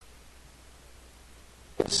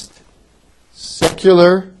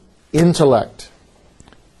secular intellect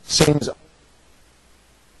seems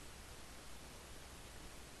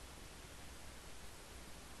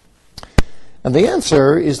and the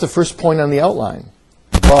answer is the first point on the outline: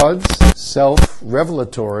 God's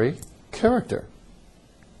self-revelatory character.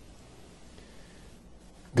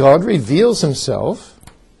 God reveals himself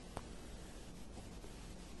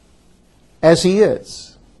as he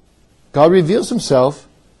is. God reveals himself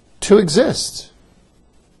to exist.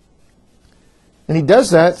 And he does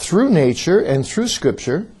that through nature and through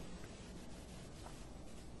Scripture,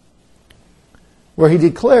 where he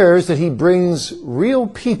declares that he brings real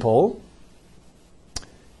people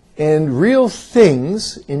and real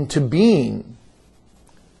things into being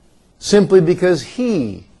simply because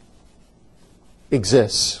he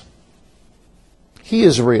exists. He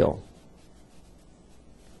is real.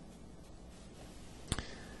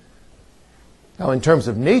 Now, in terms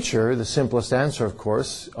of nature, the simplest answer, of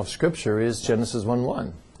course, of Scripture is Genesis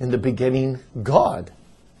 1:1. In the beginning, God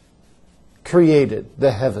created the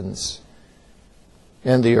heavens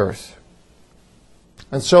and the earth.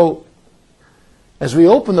 And so, as we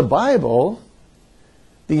open the Bible,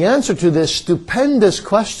 the answer to this stupendous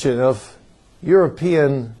question of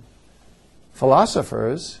European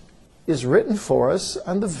philosophers is written for us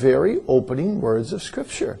on the very opening words of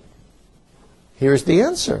Scripture. Here's the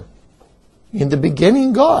answer. In the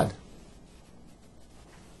beginning, God.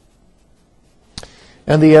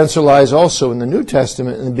 And the answer lies also in the New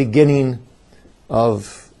Testament, in the beginning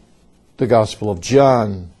of the Gospel of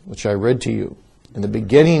John, which I read to you. In the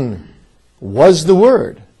beginning was the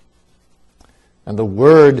Word, and the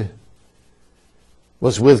Word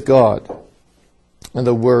was with God, and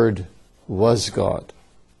the Word was God.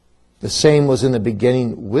 The same was in the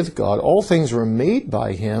beginning with God. All things were made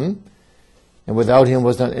by him, and without him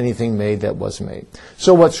was not anything made that was made.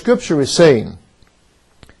 So what Scripture is saying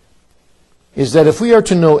is that if we are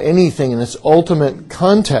to know anything in its ultimate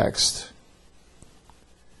context,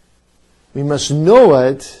 we must know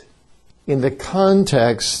it in the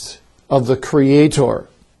context of the Creator.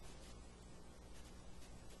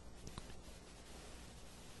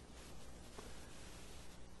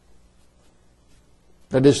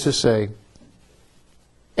 That is to say,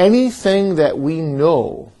 anything that we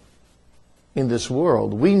know in this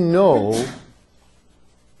world, we know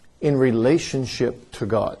in relationship to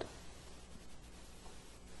God.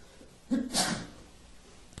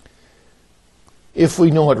 If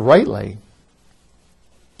we know it rightly,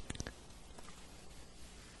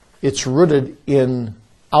 it's rooted in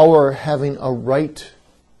our having a right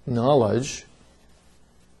knowledge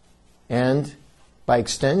and, by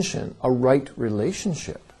extension, a right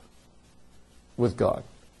relationship with God.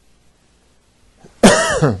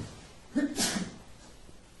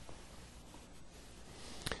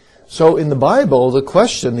 So in the Bible, the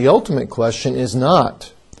question, the ultimate question, is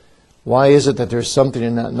not, why is it that there's something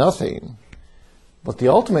and not nothing? But the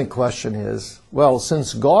ultimate question is, well,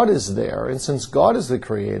 since God is there, and since God is the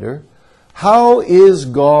Creator, how is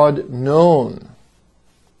God known?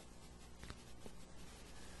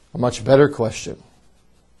 A much better question.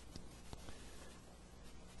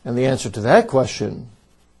 And the answer to that question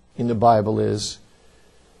in the Bible is,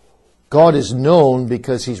 God is known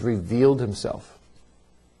because he's revealed himself.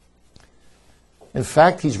 In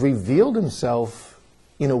fact, he's revealed himself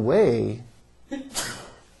in a way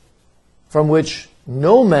from which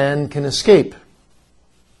no man can escape.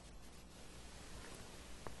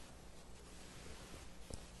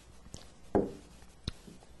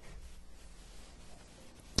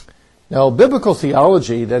 Now, biblical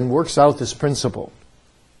theology then works out this principle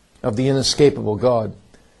of the inescapable God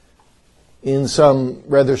in some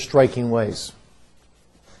rather striking ways.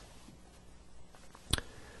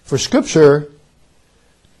 For Scripture,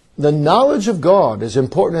 the knowledge of God, as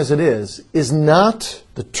important as it is not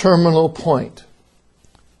the terminal point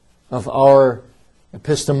of our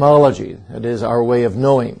epistemology, that is, our way of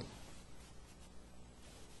knowing.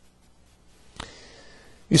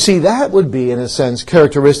 You see, that would be, in a sense,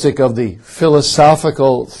 characteristic of the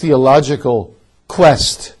philosophical, theological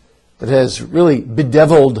quest that has really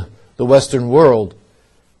bedeviled the Western world,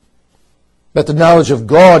 that the knowledge of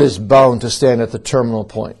God is bound to stand at the terminal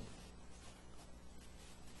point.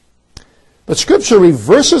 But Scripture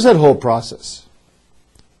reverses that whole process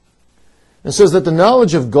and says that the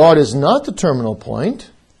knowledge of God is not the terminal point.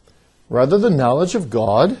 Rather, the knowledge of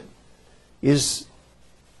God is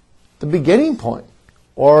the beginning point.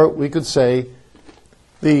 Or we could say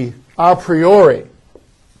the a priori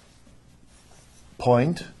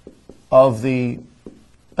point of the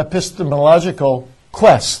epistemological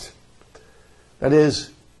quest. That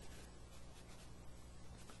is,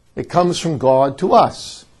 it comes from God to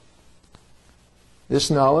us. This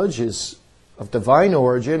knowledge is of divine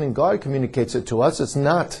origin, and God communicates it to us. It's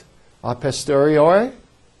not a posteriori,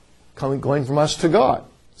 going from us to God.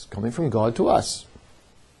 It's coming from God to us.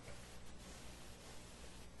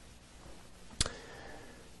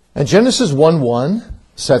 And Genesis 1:1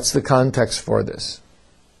 sets the context for this.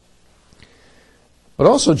 But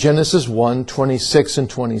also Genesis 1:26 and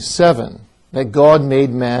 27, that God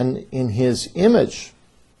made man in His image.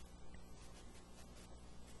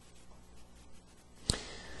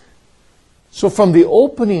 So from the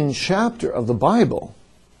opening chapter of the Bible,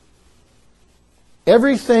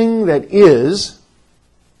 everything that is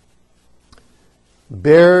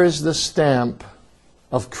bears the stamp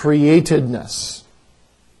of createdness.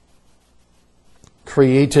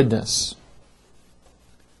 Createdness.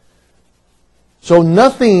 So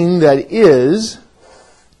nothing that is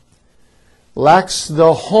lacks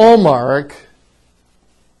the hallmark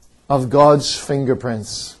of God's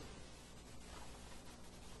fingerprints.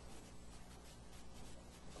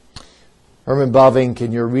 Herman Bavinck,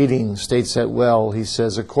 in your reading, states that well. He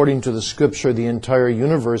says, according to the Scripture, the entire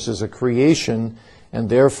universe is a creation, and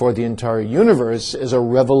therefore the entire universe is a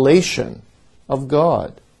revelation of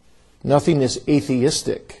God. Nothing is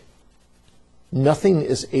atheistic. Nothing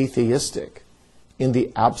is atheistic in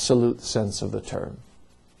the absolute sense of the term.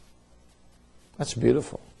 That's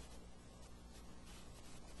beautiful.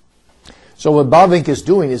 So what Bavinck is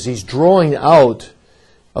doing is he's drawing out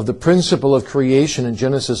of the principle of creation in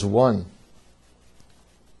Genesis 1,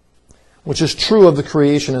 which is true of the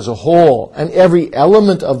creation as a whole and every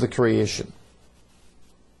element of the creation.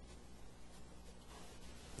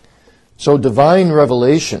 So divine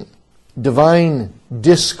revelation, divine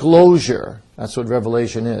disclosure, that's what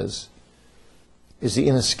revelation is the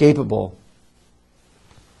inescapable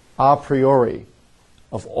a priori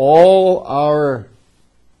of all our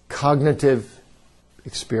cognitive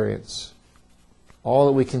experience, all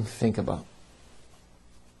that we can think about.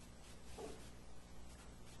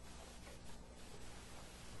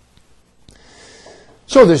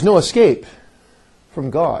 So there's no escape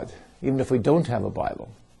from God, even if we don't have a Bible.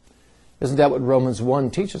 Isn't that what Romans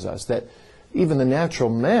 1 teaches us? That even the natural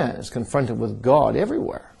man is confronted with God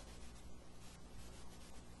everywhere.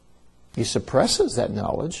 He suppresses that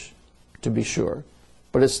knowledge, to be sure,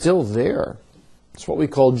 but it's still there. It's what we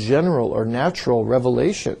call general or natural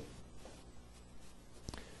revelation.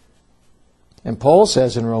 And Paul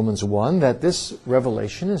says in Romans 1 that this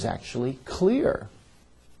revelation is actually clear.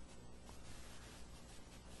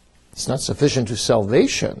 It's not sufficient to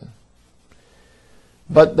salvation.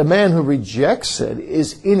 But the man who rejects it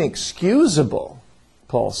is inexcusable,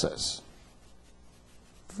 Paul says,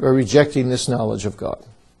 for rejecting this knowledge of God.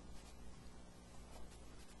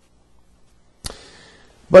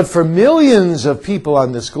 But for millions of people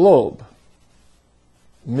on this globe,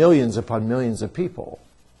 millions upon millions of people,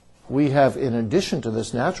 we have, in addition to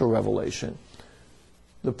this natural revelation,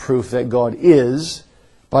 the proof that God is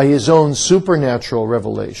by His own supernatural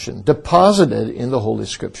revelation, deposited in the Holy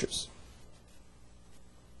Scriptures.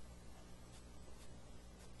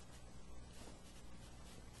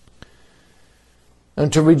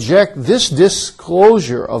 And to reject this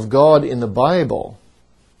disclosure of God in the Bible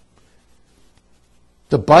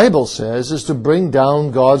says, is to bring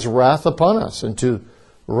down God's wrath upon us and to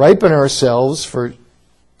ripen ourselves for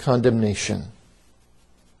condemnation.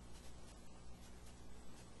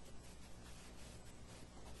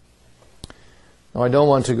 Now, I don't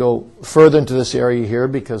want to go further into this area here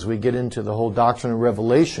because we get into the whole doctrine of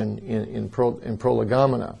revelation in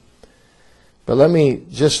Prolegomena. But let me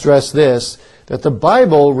just stress this, that the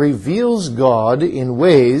Bible reveals God in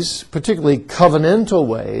ways, particularly covenantal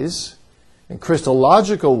ways and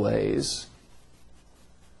Christological ways,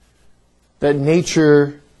 that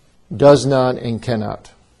nature does not and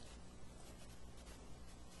cannot.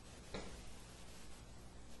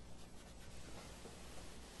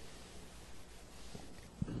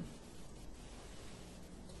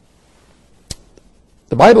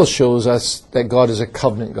 The Bible shows us that God is a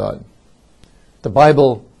covenant God. The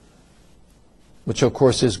Bible, which of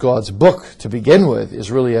course is God's book to begin with,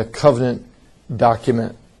 is really a covenant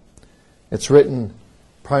document. It's written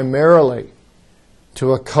primarily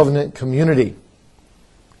to a covenant community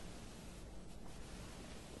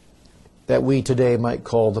that we today might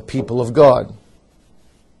call the people of God.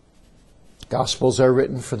 Gospels are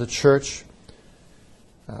written for the church.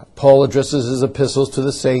 Paul addresses his epistles to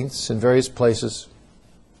the saints in various places,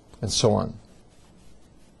 and so on.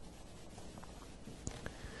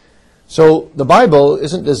 So the Bible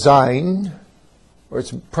isn't designed, or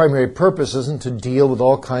its primary purpose isn't to deal with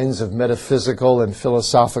all kinds of metaphysical and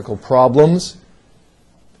philosophical problems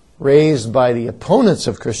raised by the opponents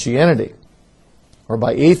of Christianity, or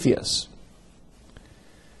by atheists.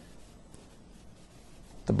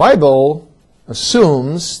 The Bible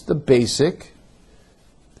assumes the basic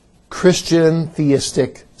Christian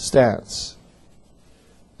theistic stance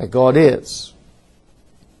that God is.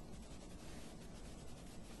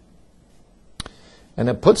 And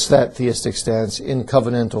it puts that theistic stance in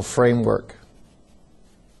covenantal framework.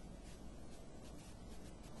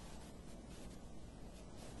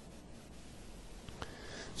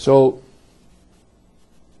 So,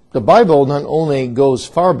 the Bible not only goes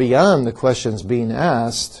far beyond the questions being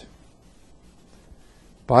asked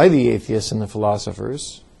by the atheists and the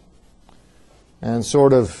philosophers, and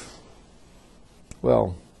sort of,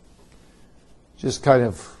 well, just kind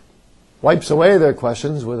of wipes away their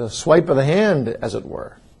questions with a swipe of the hand, as it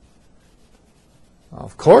were.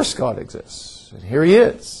 Of course God exists, and here He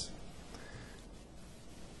is.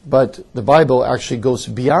 But the Bible actually goes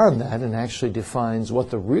beyond that and actually defines what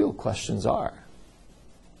the real questions are.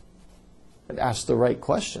 It asks the right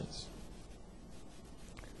questions.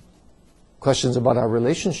 Questions about our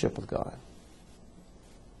relationship with God.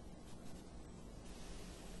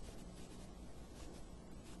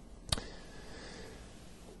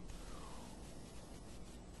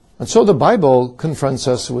 And so the Bible confronts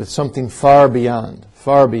us with something far beyond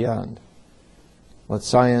what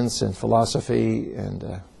science and philosophy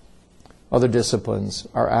and other disciplines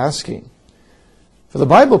are asking. For the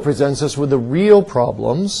Bible presents us with the real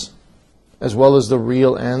problems as well as the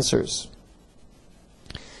real answers.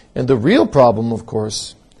 And the real problem, of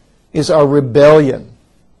course, is our rebellion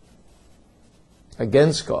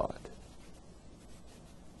against God.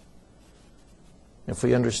 If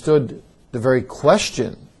we understood the very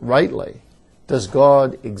question rightly, does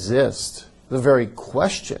God exist? The very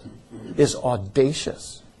question is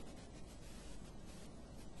audacious.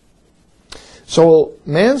 So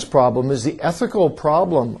man's problem is the ethical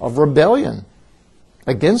problem of rebellion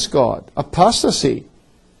against God, apostasy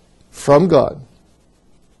from God.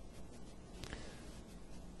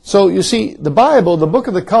 So you see, the Bible, the Book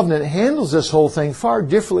of the Covenant, handles this whole thing far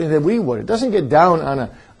differently than we would. It doesn't get down on an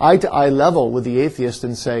eye-to-eye level with the atheist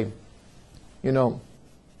and say, you know,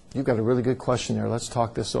 you've got a really good question there, let's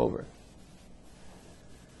talk this over.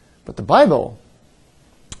 But the Bible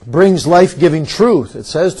brings life-giving truth. It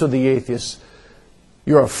says to the atheist,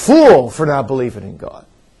 you're a fool for not believing in God.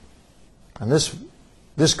 And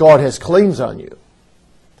this God has claims on you.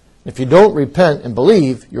 If you don't repent and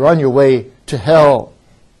believe, you're on your way to hell.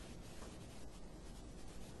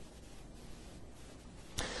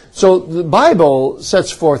 So the Bible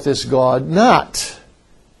sets forth this God not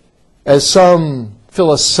as some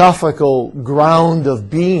philosophical ground of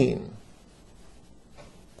being,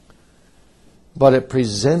 but it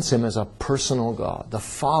presents Him as a personal God, the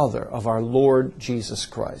Father of our Lord Jesus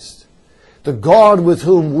Christ, the God with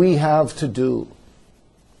whom we have to do.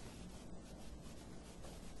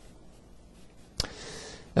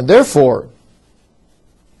 And therefore,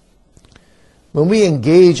 when we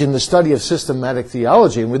engage in the study of systematic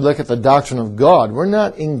theology and we look at the doctrine of God, we're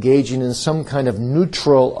not engaging in some kind of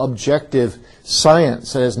neutral, objective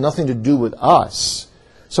science that has nothing to do with us,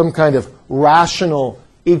 some kind of rational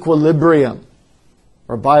equilibrium,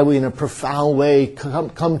 whereby we in a profound way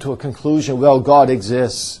come to a conclusion, well, God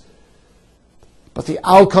exists. But the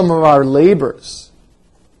outcome of our labors,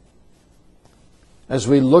 as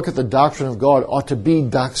we look at the doctrine of God, ought to be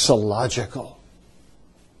doxological.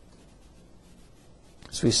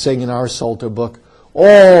 As we sing in our Psalter book,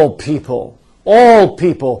 all people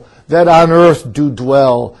that on earth do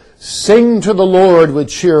dwell, sing to the Lord with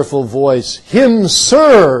cheerful voice. Him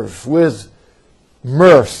serve with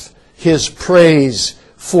mirth, His praise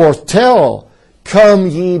foretell. Come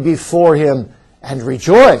ye before Him and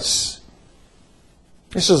rejoice.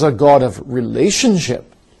 This is a God of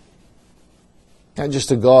relationship, not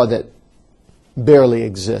just a God that barely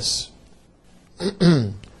exists.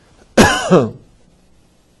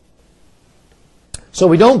 So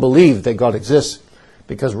we don't believe that God exists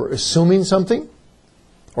because we're assuming something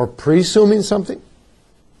or presuming something.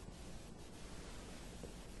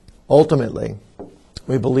 Ultimately,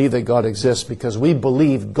 we believe that God exists because we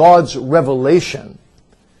believe God's revelation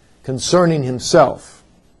concerning Himself,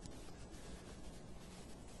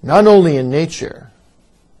 not only in nature,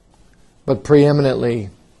 but preeminently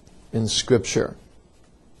in Scripture.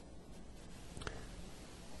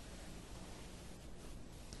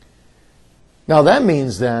 Now that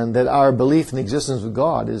means then that our belief in the existence of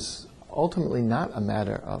God is ultimately not a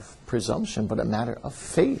matter of presumption, but a matter of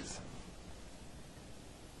faith.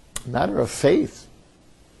 A matter of faith.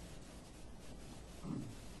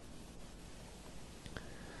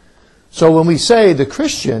 So when we say the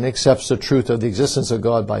Christian accepts the truth of the existence of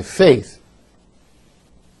God by faith,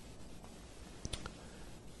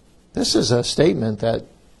 This is a statement that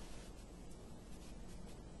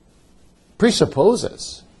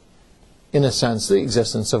presupposes, in a sense, the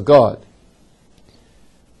existence of God.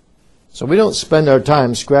 So we don't spend our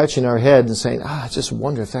time scratching our head and saying, I just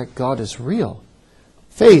wonder if that God is real.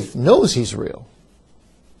 Faith knows He's real.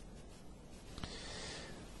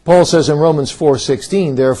 Paul says in Romans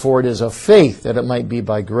 4:16, therefore it is of faith that it might be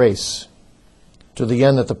by grace, to the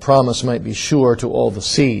end that the promise might be sure to all the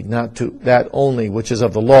seed, not to that only which is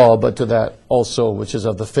of the law, but to that also which is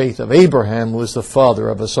of the faith of Abraham, who is the father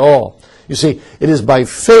of us all. You see, it is by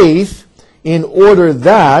faith in order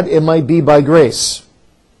that it might be by grace.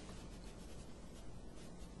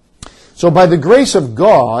 So by the grace of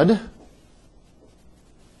God,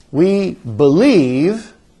 we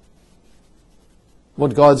believe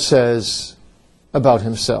what God says about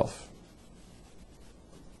Himself.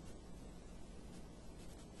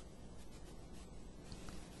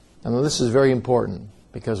 And this is very important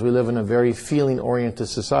because we live in a very feeling-oriented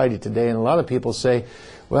society today, and a lot of people say,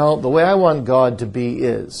 well, the way I want God to be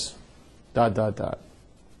is ... But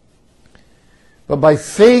by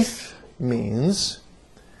faith means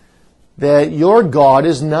that your God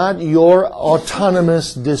is not your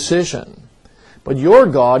autonomous decision, but your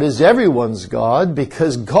God is everyone's God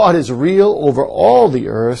because God is real over all the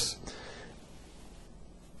earth.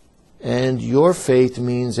 And your faith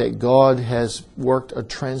means that God has worked a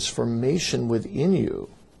transformation within you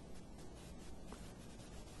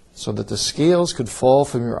so that the scales could fall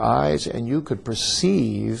from your eyes and you could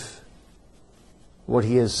perceive what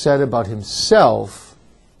He has said about Himself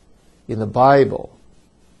in the Bible.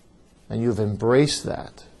 And you've embraced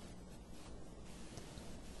that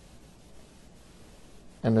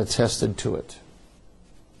and attested to it.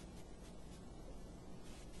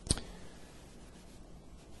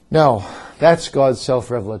 Now, that's God's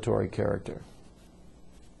self-revelatory character.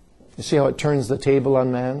 You see how it turns the table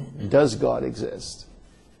on man? Does God exist?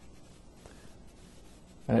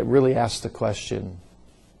 And it really asks the question,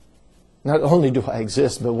 not only do I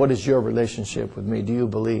exist, but what is your relationship with me? Do you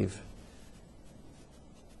believe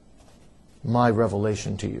my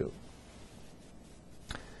revelation to you?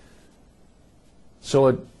 So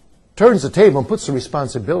it turns the table and puts the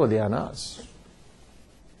responsibility on us.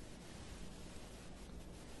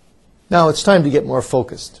 Now it's time to get more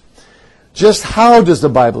focused. Just how does the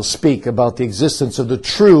Bible speak about the existence of the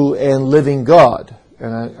true and living God?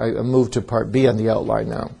 And I move to part B on the outline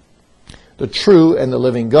now. The true and the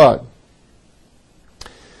living God.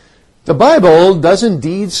 The Bible does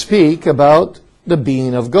indeed speak about the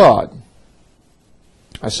being of God.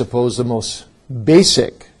 I suppose the most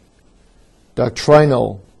basic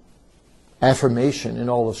doctrinal affirmation in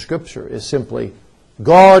all of Scripture is simply,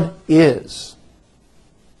 God is.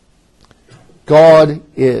 God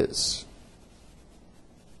is.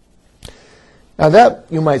 Now that,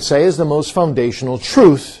 you might say, is the most foundational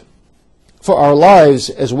truth for our lives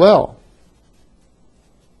as well.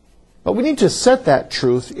 But we need to set that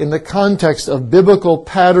truth in the context of biblical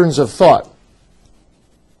patterns of thought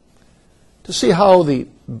to see how the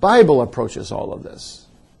Bible approaches all of this.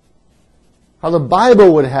 How the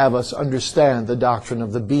Bible would have us understand the doctrine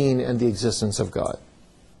of the being and the existence of God.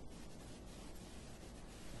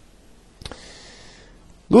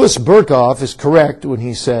 Louis Berkhoff is correct when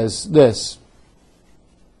he says this: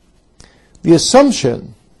 the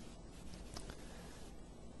assumption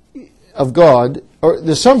of God, or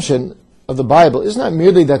the assumption of the Bible, is not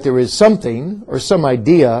merely that there is something, or some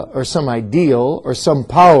idea, or some ideal, or some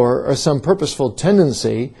power, or some purposeful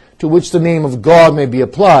tendency to which the name of God may be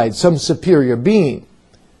applied, some superior being.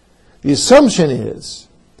 The assumption is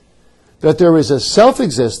that there is a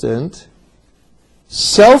self-existent,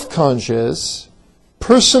 self-conscious,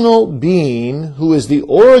 personal being who is the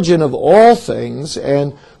origin of all things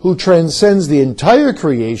and who transcends the entire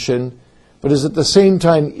creation, but is at the same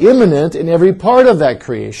time immanent in every part of that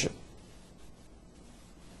creation.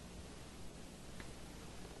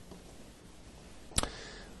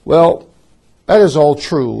 Well, that is all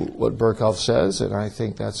true, what Berkhoff says, and I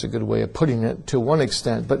think that's a good way of putting it to one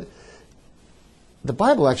extent. But the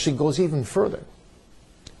Bible actually goes even further.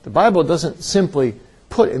 The Bible doesn't simply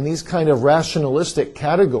put in these kind of rationalistic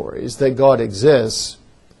categories that God exists,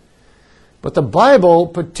 but the Bible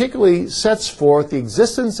particularly sets forth the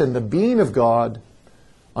existence and the being of God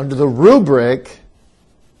under the rubric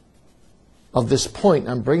of this point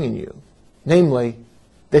I'm bringing you, namely,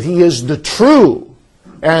 that He is the true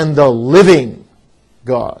and the living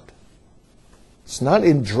God. It's not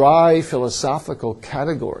in dry philosophical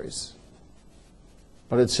categories,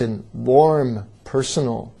 but it's in warm,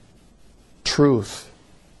 personal truth.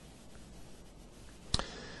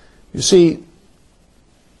 You see,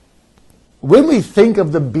 when we think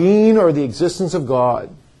of the being or the existence of God,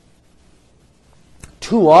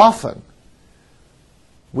 too often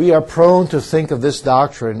we are prone to think of this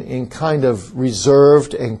doctrine in kind of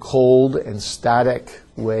reserved and cold and static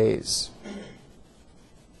ways.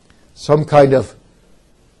 Some kind of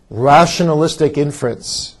rationalistic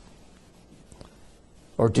inference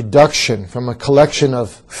or deduction from a collection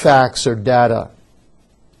of facts or data.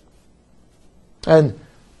 And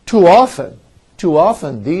too often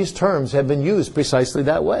these terms have been used precisely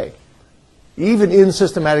that way, even in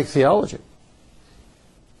systematic theology.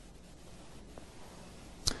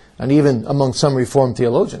 And even among some Reformed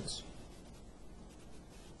theologians,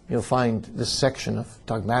 you'll find this section of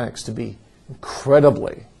dogmatics to be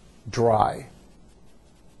incredibly dry.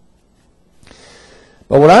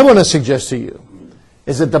 But what I want to suggest to you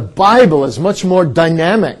is that the Bible is much more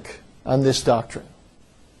dynamic on this doctrine.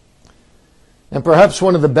 And perhaps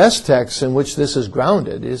one of the best texts in which this is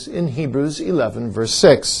grounded is in Hebrews 11, verse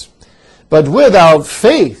 6. But without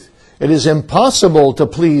faith it is impossible to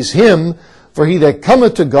please him, for he that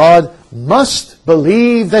cometh to God must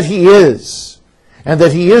believe that he is, and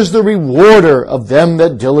that he is the rewarder of them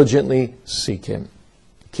that diligently seek him.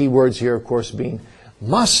 Key words here, of course, being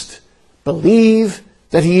must believe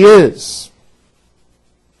that he is.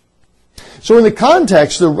 So in the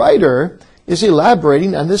context, the writer is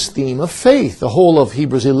elaborating on this theme of faith. The whole of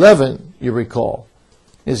Hebrews 11, you recall,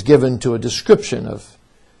 is given to a description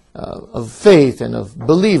of faith and of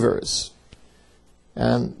believers.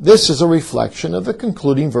 And this is a reflection of the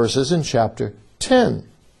concluding verses in chapter 10,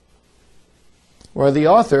 where the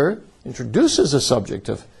author introduces the subject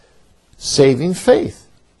of saving faith.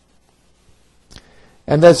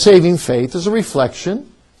 And that saving faith is a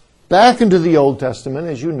reflection back into the Old Testament,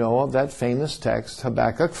 as you know, of that famous text,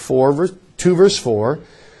 Habakkuk 2 verse 4,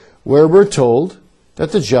 where we're told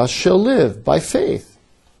that the just shall live by faith.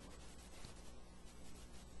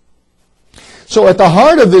 So at the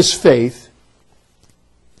heart of this faith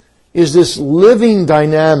is this living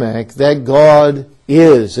dynamic that God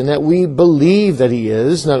is, and that we believe that he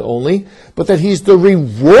is, not only, but that he's the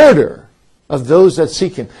rewarder of those that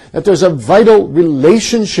seek him. That there's a vital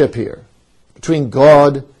relationship here between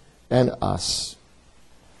God and us.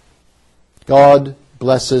 God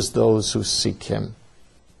blesses those who seek him.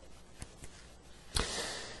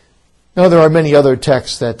 Now there are many other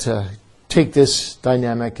texts that take this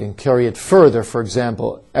dynamic and carry it further. For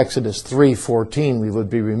example, Exodus 3:14, we would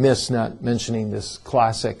be remiss not mentioning this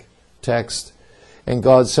classic text. And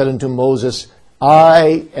God said unto Moses,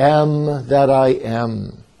 I am that I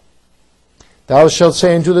am. Thou shalt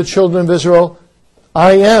say unto the children of Israel,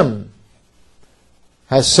 I am,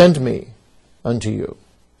 has sent me unto you.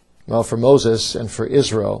 Well, for Moses and for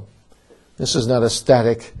Israel, this is not a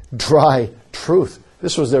static, dry truth.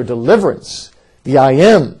 This was their deliverance. The I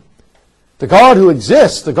am. The God who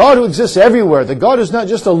exists everywhere. The God who's not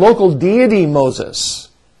just a local deity, Moses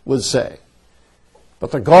would say,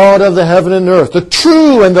 but the God of the heaven and earth, the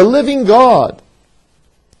true and the living God,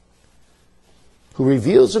 who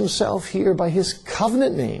reveals himself here by his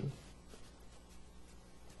covenant name.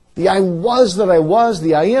 The I was that I was,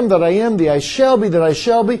 the I am that I am, the I shall be that I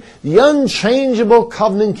shall be, the unchangeable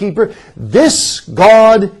covenant keeper. This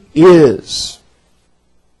God is.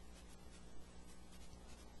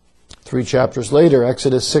 3 chapters later,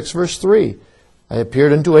 Exodus 6 verse 3, I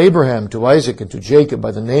appeared unto Abraham, to Isaac, and to Jacob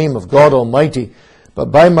by the name of God Almighty,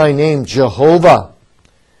 but by my name Jehovah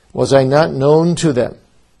was I not known to them.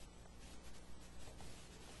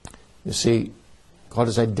 You see, God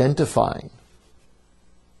is identifying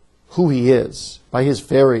who he is by his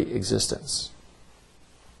very existence.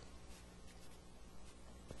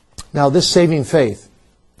 Now, this saving faith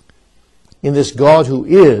in this God who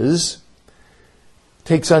is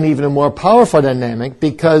takes on even a more powerful dynamic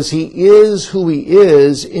because he is who he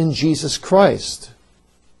is in Jesus Christ.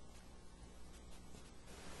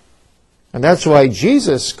 And that's why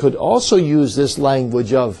Jesus could also use this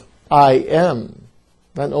language of I am,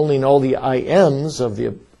 not only in all the I ams of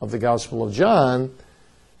the Gospel of John,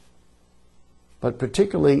 but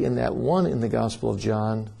particularly in that one in the Gospel of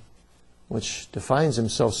John, which defines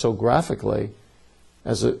himself so graphically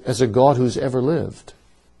as a God who's ever lived.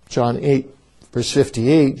 John 8, verse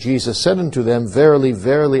 58, Jesus said unto them, Verily,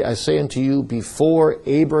 verily, I say unto you, before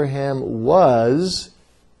Abraham was,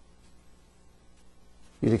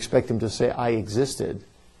 you'd expect him to say, I existed,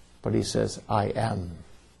 but he says, I am.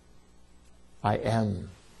 I am.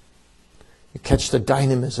 You catch the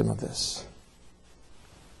dynamism of this.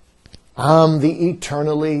 I'm the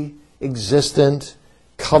eternally existent,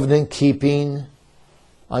 covenant-keeping,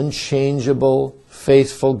 unchangeable,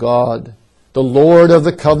 faithful God, the Lord of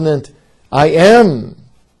the covenant. I am.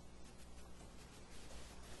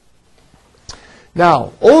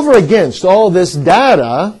 Now, over against all this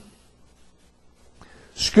data,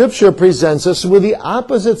 Scripture presents us with the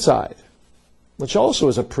opposite side, which also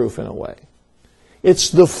is a proof in a way. It's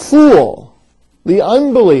the fool, the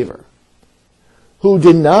unbeliever, who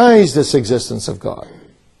denies this existence of God.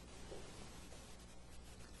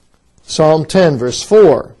 Psalm 10, verse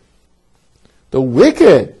 4. The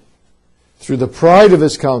wicked, through the pride of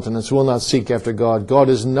his countenance, will not seek after God. God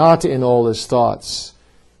is not in all his thoughts.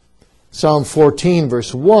 Psalm 14,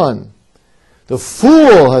 verse 1. The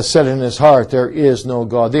fool has said in his heart, there is no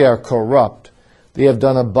God. They are corrupt. They have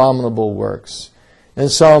done abominable works. In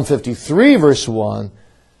Psalm 53, verse 1,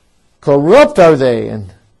 corrupt are they,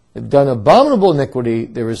 and have done abominable iniquity.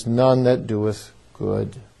 There is none that doeth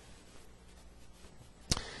good.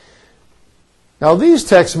 Now, these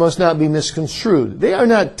texts must not be misconstrued. They are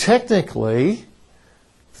not technically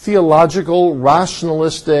theological,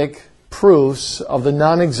 rationalistic proofs of the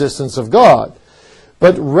non-existence of God,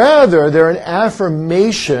 but rather they're an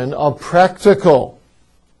affirmation of practical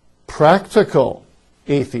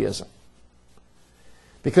atheism,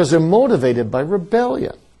 because they're motivated by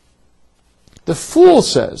rebellion. The fool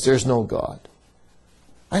says there's no God.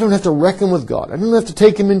 I don't have to reckon with God. I don't have to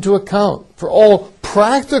take him into account for all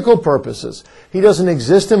practical purposes. He doesn't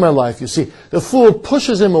exist in my life, you see. The fool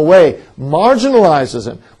pushes him away, marginalizes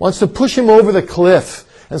him, wants to push him over the cliff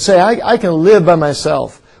and say, I can live by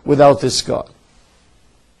myself without this God.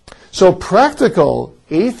 So practical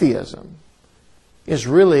atheism is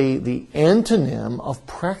really the antonym of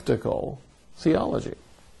practical theology.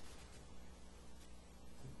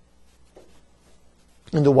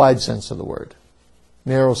 In the wide sense of the word.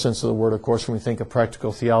 Narrow sense of the word, of course, when we think of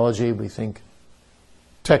practical theology, we think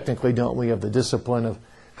technically, don't we, of the discipline of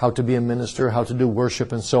how to be a minister, how to do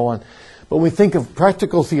worship, and so on. But we think of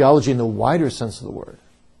practical theology in the wider sense of the word.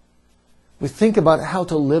 We think about how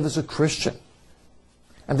to live as a Christian.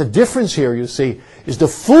 And the difference here, you see, is the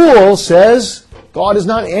fool says, God is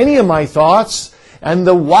not any of my thoughts, and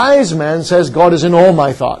the wise man says, God is in all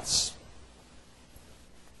my thoughts.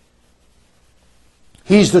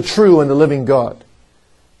 He's the true and the living God,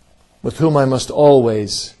 with whom I must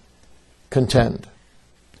always contend.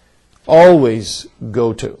 Always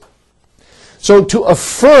go to. So to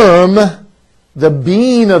affirm the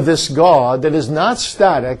being of this God that is not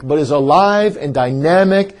static, but is alive and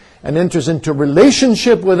dynamic and enters into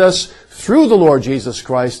relationship with us through the Lord Jesus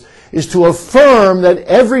Christ, is to affirm that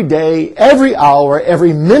every day, every hour,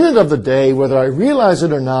 every minute of the day, whether I realize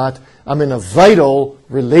it or not, I'm in a vital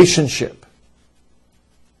relationship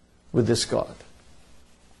with this God.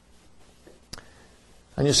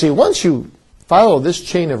 And you see, once you follow this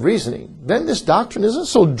chain of reasoning, then this doctrine isn't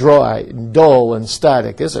so dry, dull, and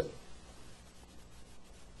static, is it?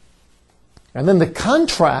 And then the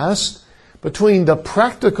contrast between the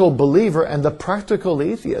practical believer and the practical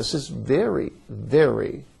atheist is very,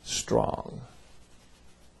 very strong.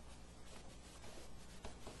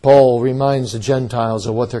 Paul reminds the Gentiles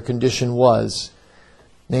of what their condition was,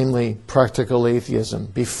 namely practical atheism,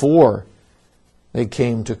 before they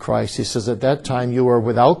came to Christ. He says, at that time you were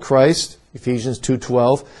without Christ, Ephesians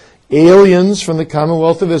 2:12, aliens from the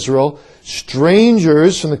commonwealth of Israel,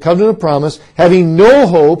 strangers from the covenant of promise, having no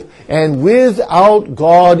hope, and without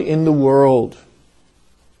God in the world.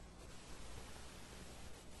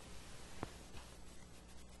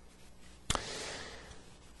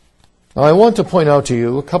 Now, I want to point out to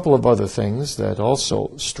you a couple of other things that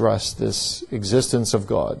also stress this existence of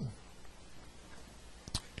God,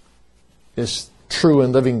 this true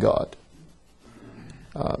and living God.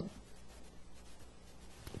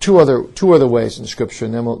 Two other ways in Scripture,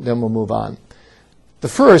 and then we'll move on. The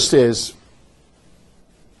first is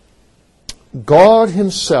God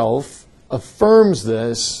Himself affirms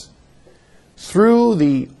this through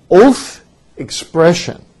the oath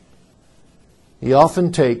expression He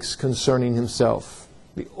often takes concerning Himself.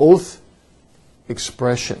 The oath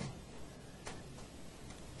expression.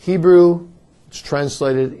 Hebrew, it's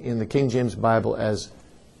translated in the King James Bible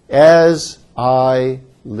as I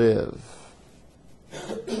live.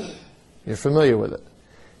 You're familiar with it.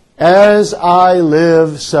 As I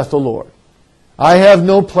live, saith the Lord, I have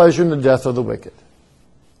no pleasure in the death of the wicked.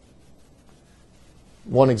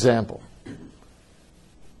 One example.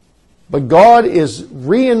 But God is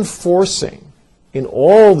reinforcing in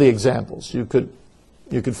all the examples you could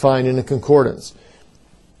find in a concordance.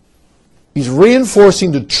 He's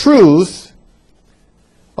reinforcing the truth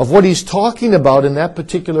of what he's talking about in that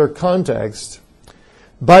particular context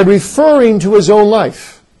by referring to his own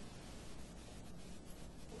life.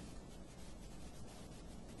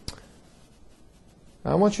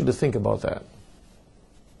 Now, I want you to think about that.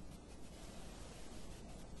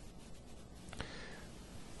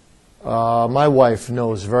 my wife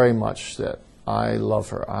knows very much that I love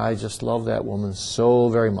her. I just love that woman so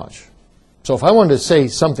very much. So if I wanted to say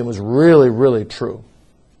something was really, really true,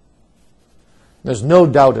 there's no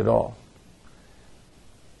doubt at all,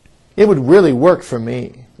 it would really work for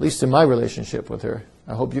me, at least in my relationship with her.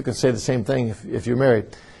 I hope you can say the same thing if you're married.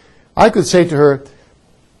 I could say to her,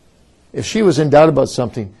 if she was in doubt about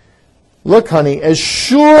something, look, honey, as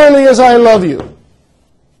surely as I love you,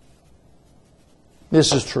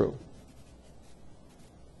 this is true.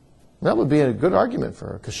 That would be a good argument for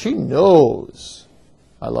her, because she knows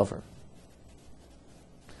I love her.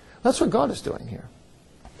 That's what God is doing here.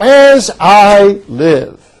 As I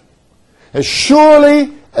live, as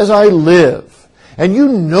surely as I live, and you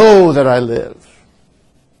know that I live,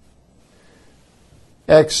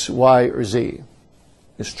 X, Y, or Z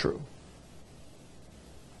is true.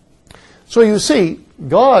 So you see,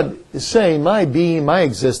 God is saying my being, my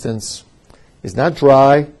existence is not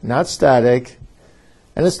dry, not static,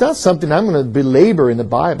 and it's not something I'm going to belabor in the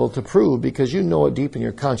Bible to prove, because you know it deep in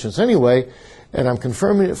your conscience anyway, and I'm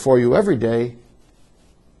confirming it for you every day,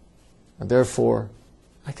 and therefore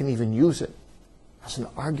I can even use it as an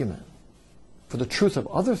argument for the truth of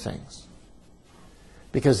other things.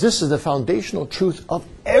 Because this is the foundational truth of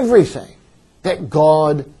everything, that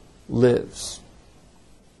God lives.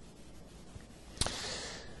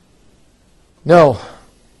 Now,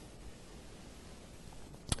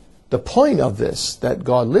 the point of this, that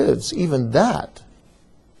God lives, even that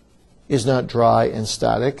is not dry and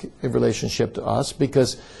static in relationship to us,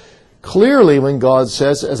 because clearly when God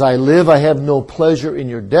says, as I live, I have no pleasure in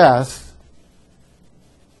your death,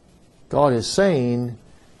 God is saying,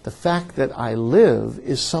 the fact that I live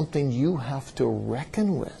is something you have to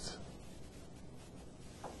reckon with.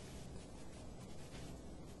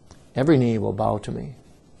 Every knee will bow to me.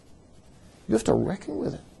 You have to reckon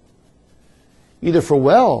with it. Either for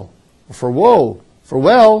well or for woe. For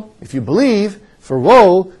well, if you believe. For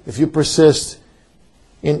woe, if you persist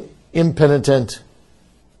in impenitent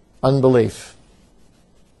unbelief.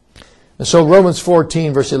 And so Romans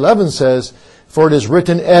 14 verse 11 says, for it is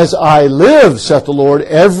written, as I live, saith the Lord,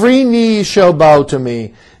 every knee shall bow to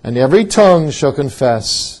me, and every tongue shall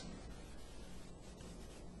confess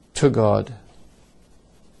to God.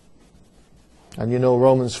 And you know,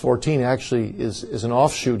 Romans 14 actually is an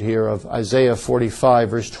offshoot here of Isaiah 45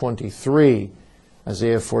 verse 23.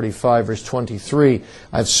 Isaiah 45 verse 23.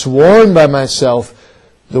 I've sworn by myself,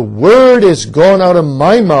 the word is gone out of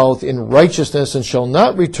my mouth in righteousness, and shall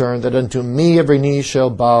not return, that unto me every knee shall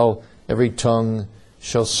bow, every tongue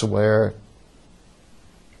shall swear.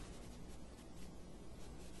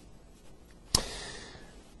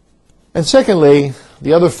 And secondly,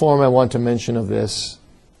 the other form I want to mention of this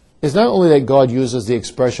is not only that God uses the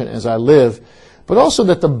expression as I live, but also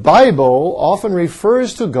that the Bible often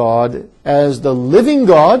refers to God as the living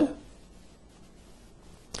God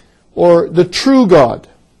or the true God.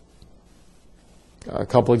 A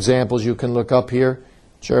couple examples you can look up here.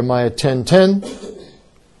 Jeremiah 10:10,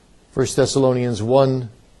 1 Thessalonians 1,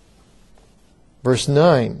 verse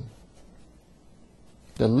 9.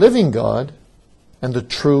 The living God and the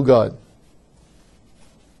true God.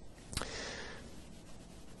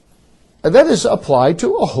 And that is applied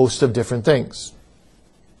to a host of different things.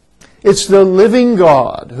 It's the living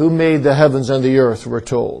God who made the heavens and the earth, we're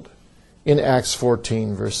told, in Acts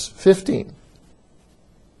 14, verse 15.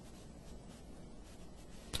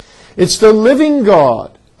 It's the living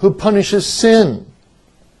God who punishes sin,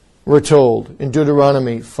 we're told in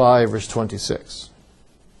Deuteronomy 5, verse 26.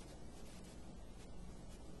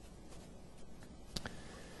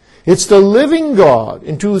 It's the living God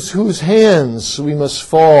into whose hands we must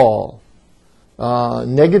fall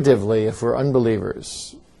negatively if we're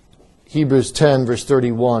unbelievers. Hebrews 10, verse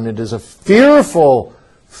 31, it is a fearful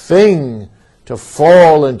thing to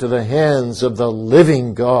fall into the hands of the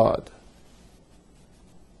living God.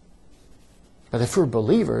 But if we're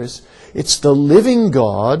believers, it's the living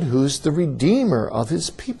God who's the Redeemer of His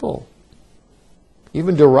people.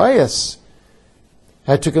 Even Darius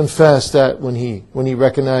had to confess that when he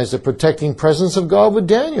recognized the protecting presence of God with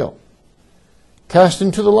Daniel. Cast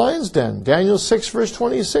into the lion's den. Daniel 6, verse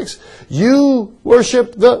 26. You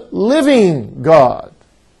worship the living God.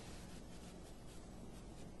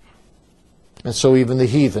 And so even the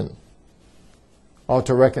heathen ought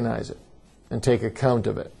to recognize it and take account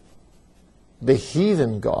of it. The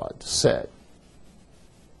heathen God said.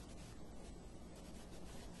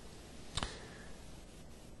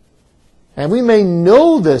 And we may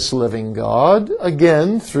know this living God,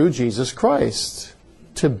 again, through Jesus Christ,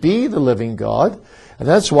 to be the living God. And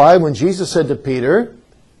that's why when Jesus said to Peter,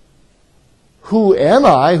 who am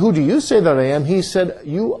I? Who do you say that I am? He said,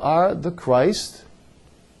 you are the Christ.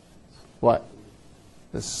 What?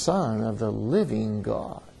 The Son of the living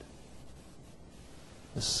God.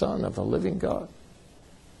 The Son of the living God.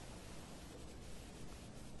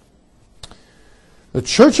 The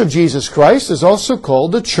Church of Jesus Christ is also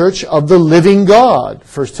called the Church of the living God.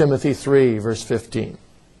 1 Timothy 3, verse 15.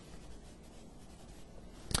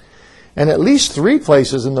 And at least 3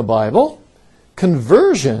 places in the Bible,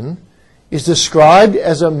 conversion is described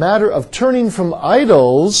as a matter of turning from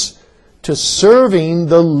idols to serving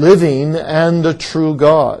the living and the true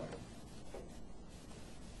God.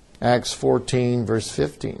 Acts 14, verse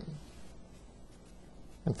 15.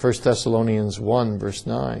 And 1 Thessalonians 1, verse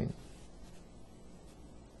 9.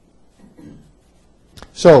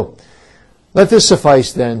 So, let this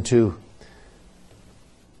suffice then to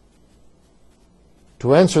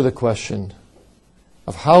answer the question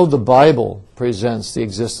of how the Bible presents the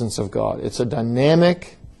existence of God. It's a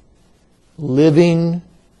dynamic, living,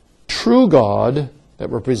 true God that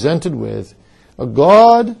we're presented with. A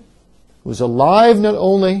God who's alive not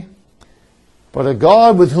only, but a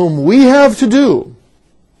God with whom we have to do.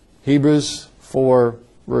 Hebrews 4,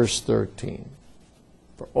 verse 13.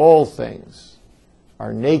 For all things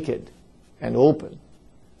are naked and open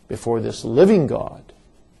before this living God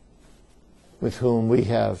with whom we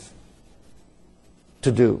have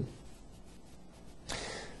to do.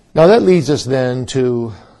 Now that leads us then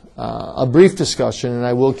to a brief discussion, and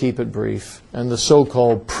I will keep it brief, and the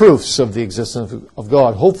so-called proofs of the existence of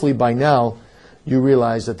God. Hopefully by now you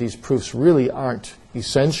realize that these proofs really aren't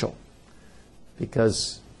essential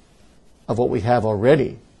because of what we have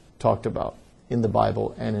already talked about in the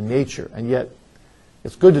Bible and in nature. And yet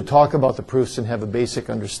it's good to talk about the proofs and have a basic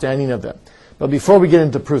understanding of them. But before we get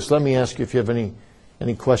into proofs, let me ask you if you have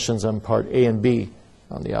any questions on part A and B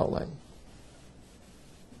on the outline.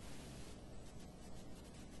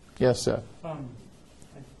 Yes, sir. I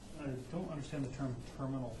don't understand the term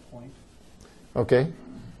terminal point. Okay.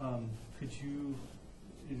 Could you?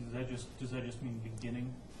 Does that just mean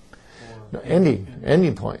beginning? Or No, ending point.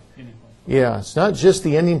 Ending point. Yeah, it's not just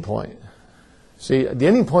the ending point. See, the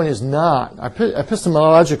ending point is not, our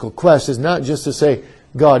epistemological quest is not just to say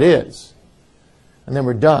God is, and then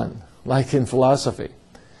we're done, like in philosophy.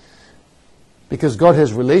 Because God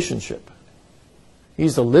has relationship.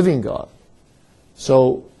 He's the living God.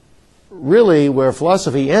 So, really, where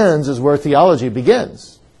philosophy ends is where theology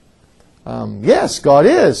begins. Yes, God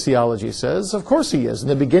is, theology says. Of course He is. In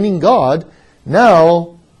the beginning, God.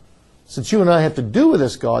 Now, since you and I have to do with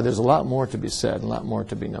this God, there's a lot more to be said and a lot more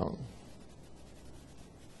to be known.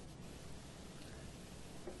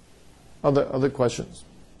 Other questions?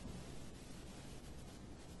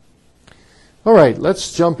 All right,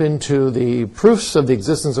 let's jump into the proofs of the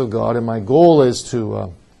existence of God, and my goal is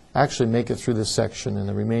to actually make it through this section in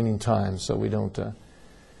the remaining time so we don't...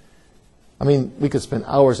 we could spend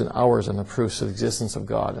hours and hours on the proofs of the existence of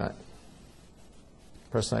God.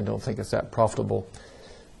 Personally, I don't think it's that profitable.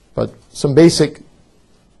 But some basic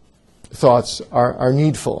thoughts are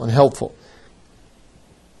needful and helpful.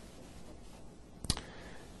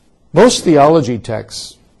 Most theology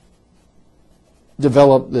texts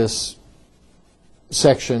develop this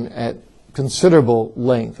section at considerable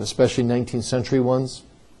length, especially 19th century ones.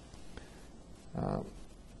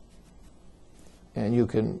 And you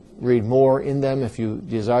can read more in them if you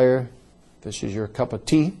desire. This is your cup of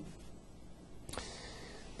tea.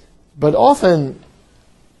 But often,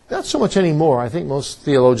 not so much anymore. I think most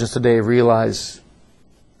theologians today realize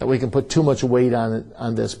that we can put too much weight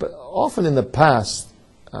on this. But often in the past,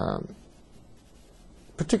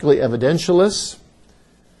 particularly evidentialists,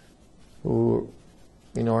 who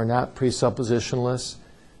are not presuppositionalists,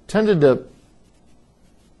 tended to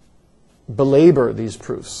belabor these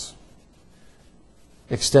proofs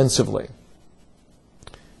extensively,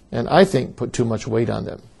 and I think put too much weight on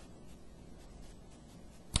them.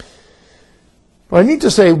 But I need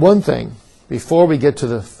to say one thing before we get to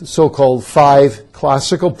the so-called 5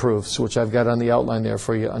 classical proofs, which I've got on the outline there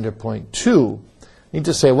for you under point 2. I need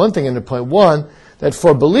to say one thing under point 1, that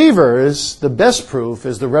for believers, the best proof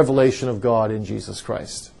is the revelation of God in Jesus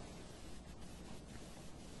Christ.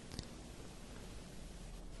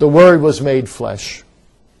 The Word was made flesh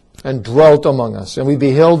and dwelt among us, and we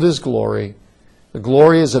beheld His glory. The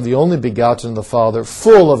glory is of the only begotten of the Father,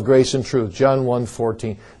 full of grace and truth. John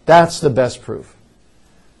 1:14. That's the best proof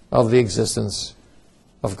of the existence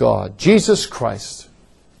of God. Jesus Christ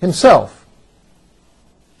Himself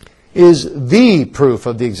is the proof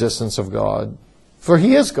of the existence of God, for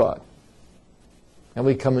He is God. And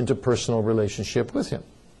we come into personal relationship with Him.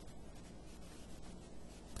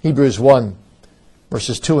 Hebrews 1,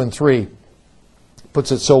 verses 2 and 3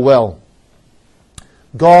 puts it so well.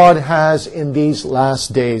 God has in these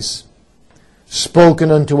last days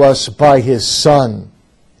spoken unto us by His Son,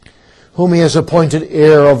 whom He has appointed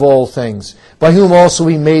heir of all things, by whom also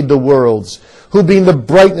He made the worlds, who being the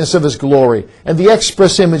brightness of His glory, and the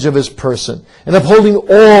express image of His person, and upholding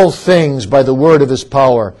all things by the word of His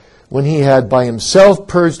power, when He had by Himself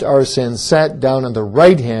purged our sins, sat down on the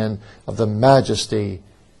right hand of the Majesty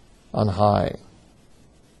on high.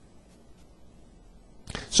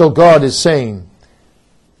 So God is saying,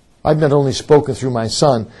 I've not only spoken through my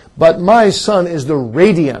Son, but my Son is the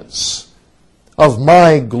radiance of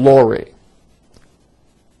my glory.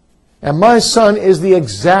 And my Son is the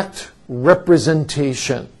exact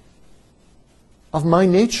representation of my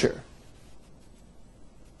nature.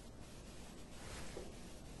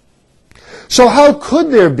 So how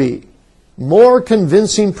could there be more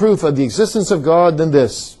convincing proof of the existence of God than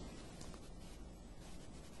this?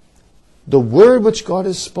 The word which God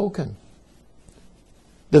has spoken.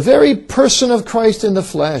 The very person of Christ in the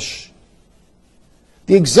flesh.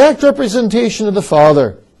 The exact representation of the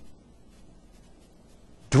Father.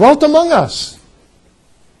 Dwelt among us.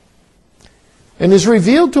 And is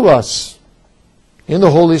revealed to us in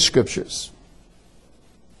the Holy Scriptures.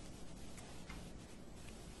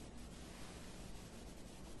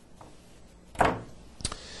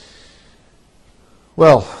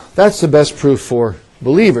 Well, that's the best proof for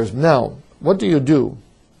believers. Now, what do you do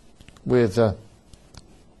with the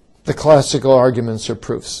classical arguments or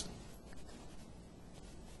proofs?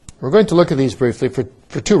 We're going to look at these briefly for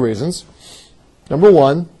two reasons. Number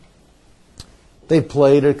one, they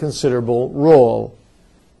played a considerable role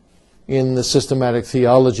in the systematic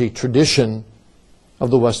theology tradition of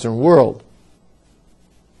the Western world.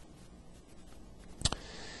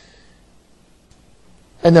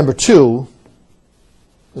 And number two,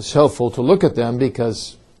 it's helpful to look at them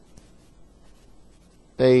because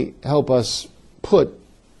they help us put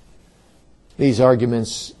these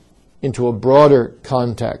arguments into a broader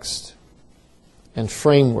context and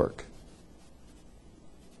framework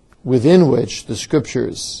within which the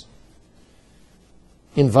Scriptures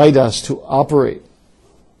invite us to operate.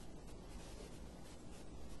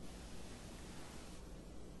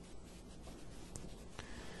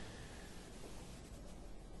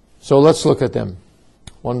 So let's look at them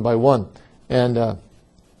one by one. And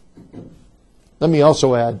let me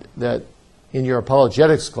also add that in your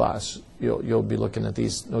apologetics class, you'll be looking at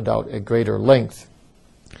these, no doubt, at greater length.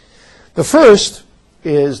 The first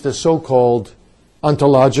is the so-called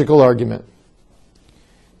ontological argument,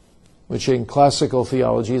 which in classical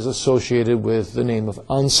theology is associated with the name of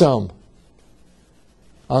Anselm.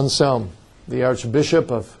 Anselm, the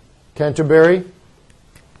Archbishop of Canterbury,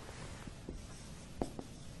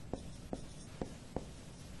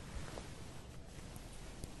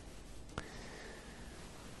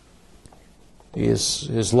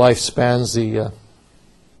 his life spans the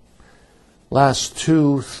last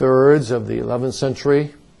 2/3 of the 11th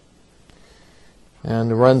century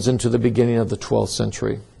and runs into the beginning of the 12th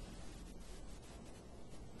century.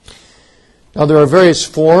 Now, there are various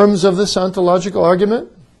forms of this ontological argument,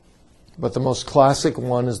 but the most classic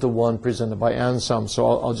one is the one presented by Anselm, so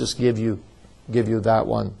I'll just give you that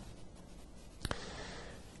one.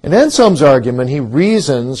 In Anselm's argument, he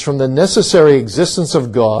reasons from the necessary existence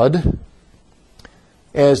of God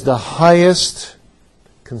as the highest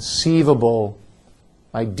conceivable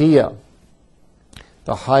idea.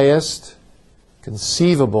 The highest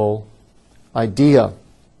conceivable idea.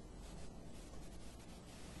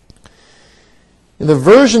 In the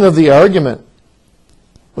version of the argument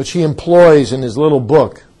which he employs in his little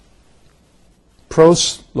book,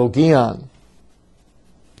 Pros Logion,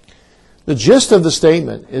 the gist of the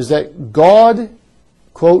statement is that God,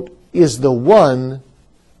 quote, is the one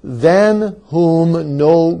than whom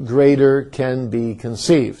no greater can be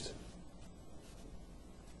conceived.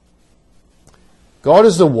 God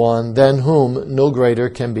is the one than whom no greater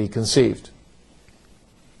can be conceived.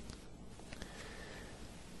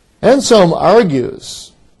 Anselm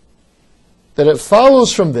argues that it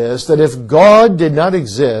follows from this that if God did not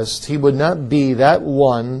exist, he would not be that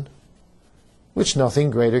one which nothing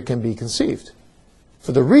greater can be conceived.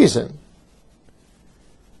 For the reason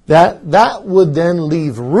that would then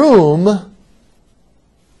leave room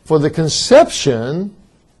for the conception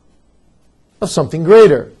of something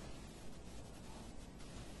greater.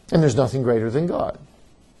 And there's nothing greater than God.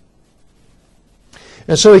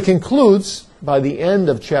 And so he concludes by the end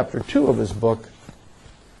of chapter 2 of his book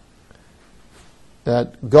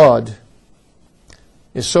that God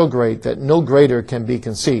is so great that no greater can be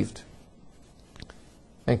conceived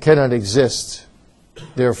and cannot exist,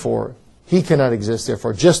 therefore, He cannot exist,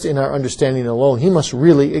 therefore. Just in our understanding alone, he must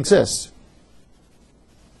really exist.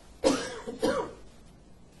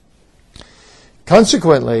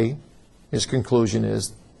 Consequently, his conclusion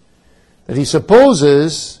is that he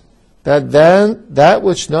supposes that then that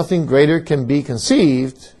which nothing greater can be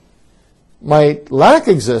conceived might lack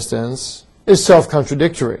existence is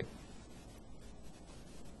self-contradictory.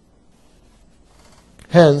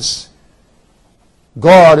 Hence,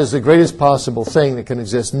 God is the greatest possible thing that can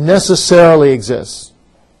exist, necessarily exists.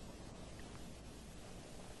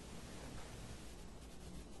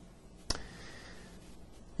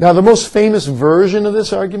 Now, the most famous version of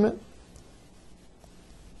this argument,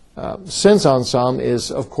 since Anselm, is,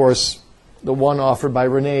 of course, the one offered by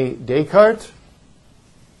René Descartes.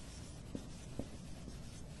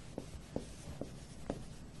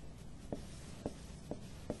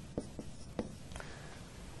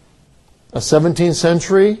 A 17th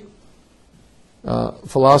century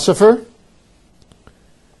philosopher,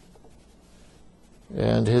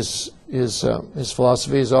 and his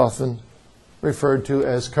philosophy is often referred to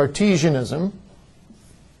as Cartesianism.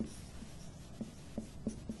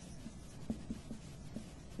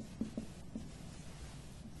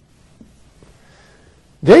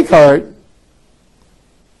 Descartes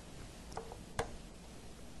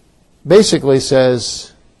basically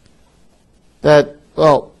says that,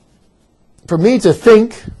 well, for me to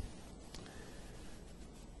think,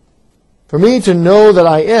 for me to know that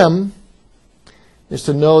I am, is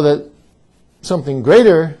to know that something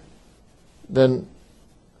greater than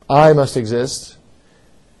I must exist.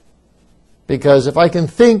 Because if I can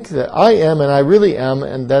think that I am and I really am,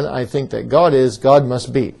 and then I think that God is, God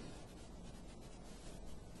must be.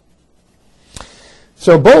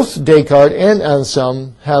 So both Descartes and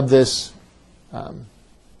Anselm have this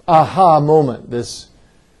aha moment, this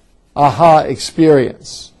aha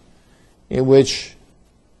experience, in which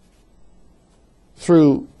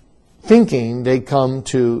through thinking they come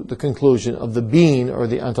to the conclusion of the being or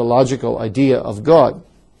the ontological idea of God.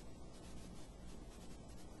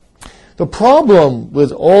 The problem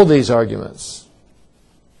with all these arguments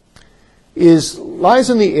lies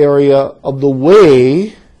in the area of the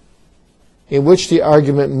way in which the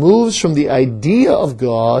argument moves from the idea of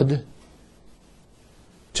God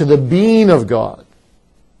to the being of God,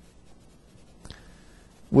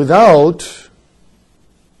 without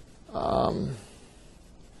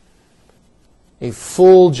a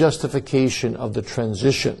full justification of the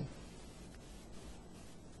transition.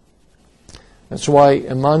 That's why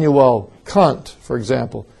Immanuel Kant, for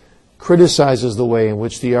example, criticizes the way in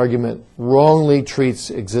which the argument wrongly treats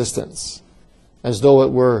existence, as though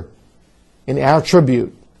it were an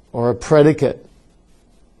attribute or a predicate,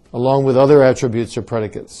 along with other attributes or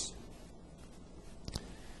predicates,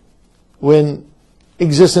 when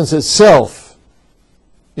existence itself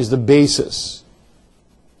is the basis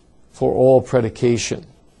for all predication.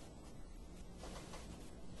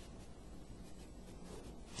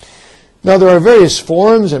 Now, there are various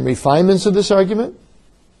forms and refinements of this argument,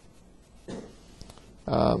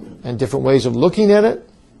 and different ways of looking at it.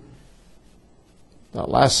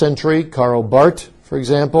 Last century, Karl Barth, for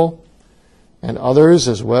example, and others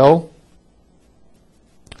as well,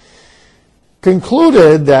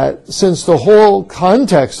 concluded that since the whole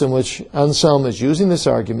context in which Anselm is using this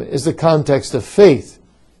argument is the context of faith,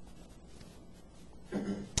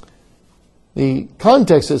 the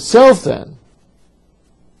context itself, then,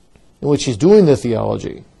 in which he's doing the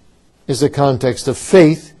theology, is the context of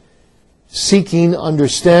faith seeking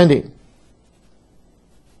understanding.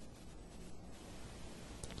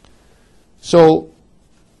 So,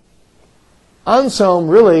 Anselm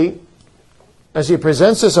really, as he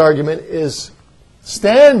presents this argument, is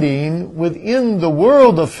standing within the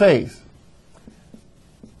world of faith.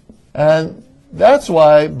 And that's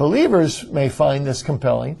why believers may find this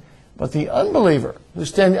compelling, but the unbeliever who's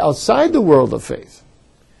standing outside the world of faith,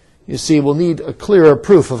 you see, will need a clearer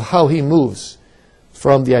proof of how he moves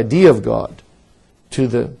from the idea of God to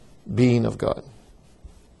the being of God.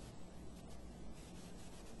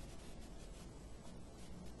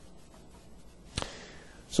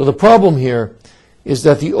 So the problem here is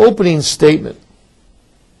that the opening statement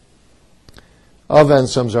of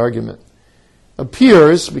Anselm's argument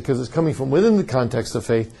appears, because it's coming from within the context of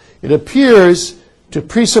faith, it appears to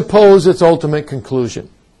presuppose its ultimate conclusion,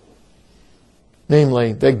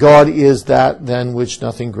 namely, that God is that than which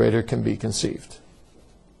nothing greater can be conceived.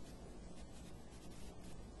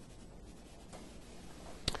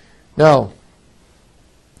 Now,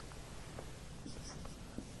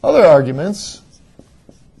 other arguments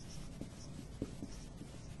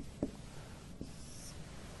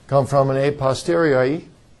come from an a posteriori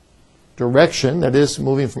direction, that is,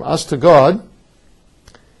 moving from us to God,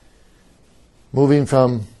 moving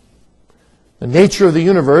from the nature of the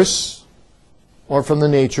universe or from the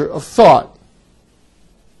nature of thought.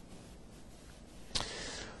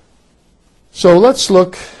 So let's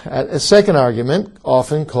look at a second argument,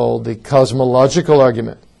 often called the cosmological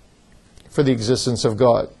argument for the existence of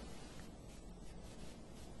God.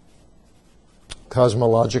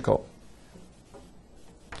 Cosmological.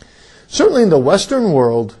 Certainly in the Western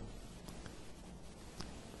world,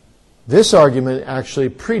 this argument actually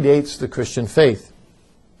predates the Christian faith.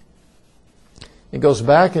 It goes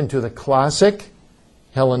back into the classic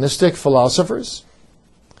Hellenistic philosophers,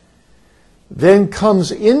 then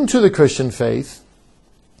comes into the Christian faith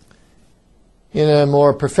in a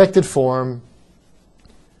more perfected form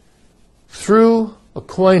through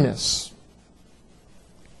Aquinas,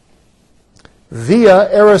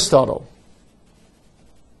 via Aristotle.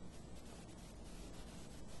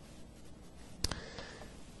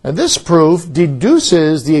 And this proof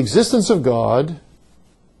deduces the existence of God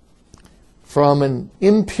from an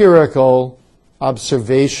empirical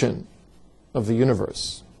observation of the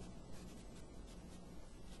universe.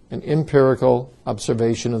 An empirical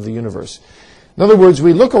observation of the universe. In other words,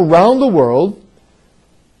 we look around the world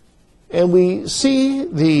and we see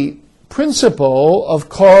the principle of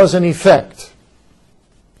cause and effect.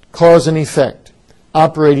 Cause and effect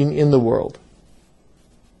operating in the world.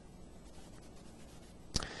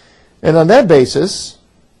 And on that basis,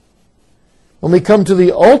 when we come to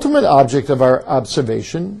the ultimate object of our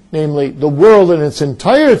observation, namely the world in its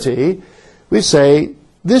entirety, we say,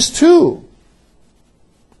 this too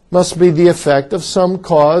must be the effect of some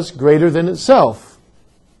cause greater than itself.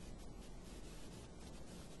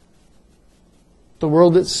 The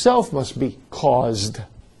world itself must be caused.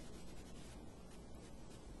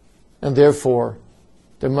 And therefore,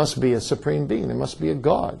 there must be a supreme being, there must be a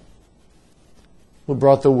God who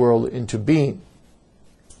brought the world into being.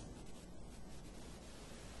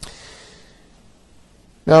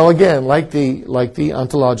 Now again, like the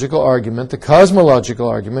ontological argument, the cosmological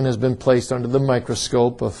argument has been placed under the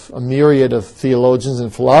microscope of a myriad of theologians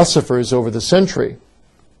and philosophers over the century.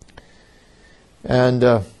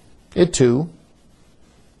 And it too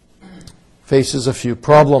faces a few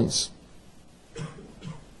problems.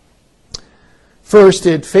 First,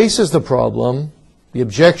 it faces the problem, the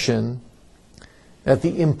objection, that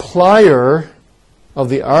the implier of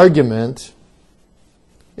the argument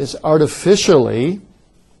is artificially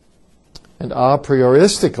and a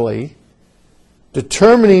prioristically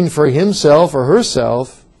determining for himself or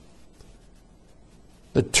herself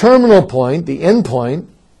the terminal point, the end point,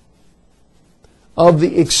 of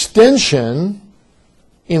the extension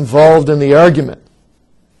involved in the argument.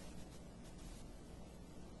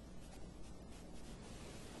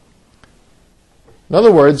 In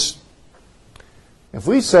other words, if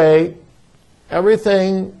we say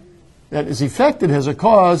everything that is effected has a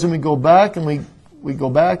cause, and we go back and we go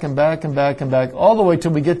back and back and back and back all the way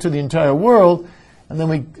till we get to the entire world, and then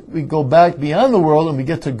we go back beyond the world and we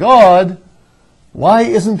get to God, why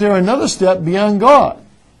isn't there another step beyond God?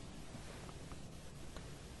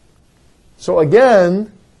 So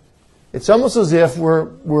again, it's almost as if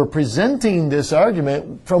we're presenting this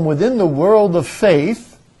argument from within the world of faith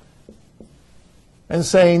and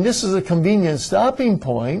saying this is a convenient stopping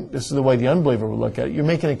point. This is the way the unbeliever would look at it. You're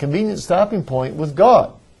making a convenient stopping point with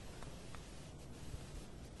God.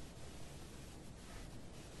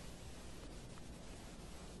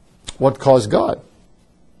 What caused God?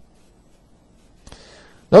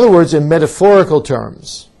 In other words, in metaphorical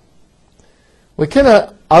terms, we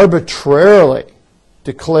cannot arbitrarily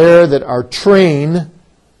declare that our train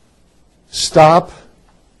stop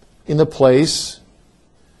in the place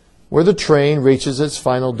where the train reaches its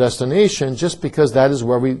final destination just because that is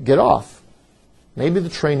where we get off. Maybe the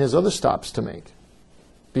train has other stops to make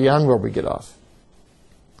beyond where we get off.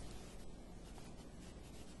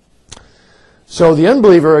 So the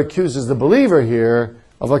unbeliever accuses the believer here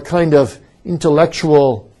of a kind of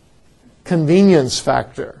intellectual convenience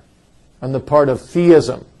factor on the part of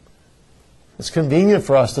theism. It's convenient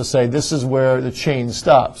for us to say this is where the chain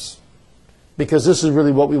stops, because this is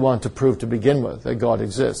really what we want to prove to begin with, that God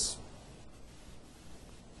exists.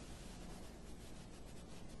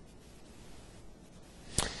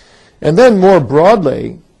 And then more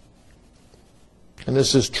broadly, and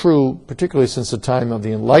this is true particularly since the time of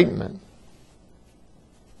the Enlightenment,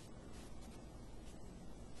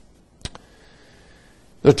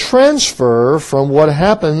 the transfer from what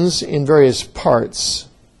happens in various parts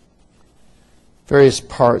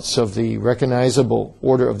of the recognizable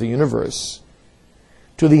order of the universe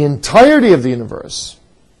to the entirety of the universe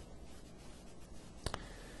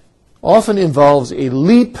often involves a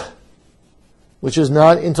leap which is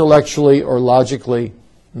not intellectually or logically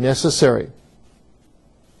necessary.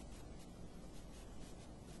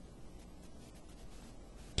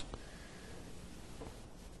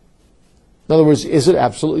 In other words, is it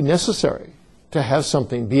absolutely necessary to have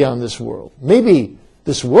something beyond this world? Maybe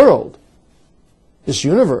this world, this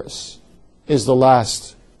universe, is the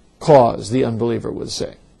last cause, the unbeliever would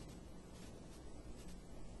say.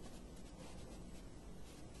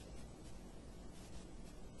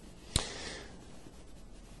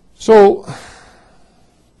 So,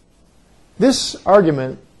 this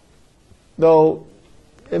argument, though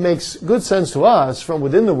it makes good sense to us from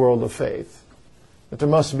within the world of faith, that there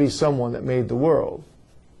must be someone that made the world,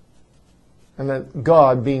 and that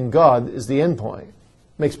God, being God, is the end point.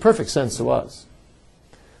 Makes perfect sense to us.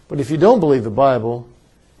 But if you don't believe the Bible,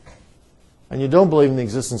 and you don't believe in the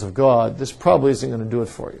existence of God, this probably isn't going to do it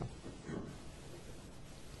for you.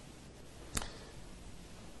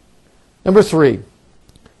 Number 3,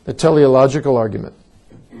 the teleological argument.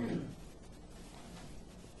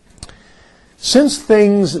 Since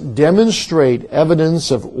things demonstrate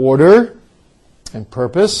evidence of order and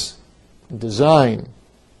purpose and design,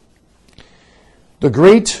 the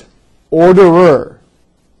great orderer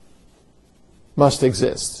must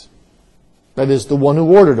exist. That is, the one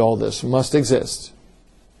who ordered all this must exist.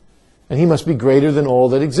 And he must be greater than all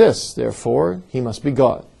that exists. Therefore, he must be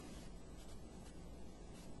God.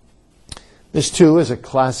 This, too, is a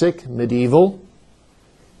classic medieval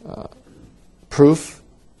proof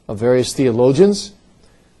of various theologians.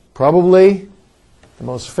 Probably the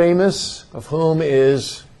most famous of whom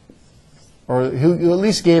is, or who at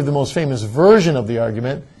least gave the most famous version of the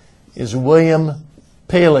argument, is William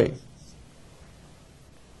Paley.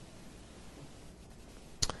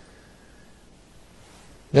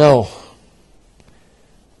 Now,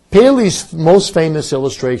 Paley's most famous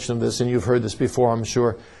illustration of this, and you've heard this before, I'm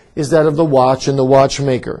sure, is that of the watch and the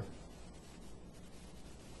watchmaker.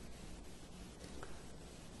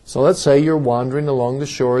 So let's say you're wandering along the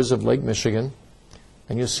shores of Lake Michigan,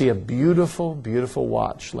 and you see a beautiful, beautiful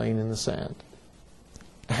watch laying in the sand.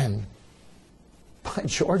 And, by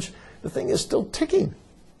George, the thing is still ticking.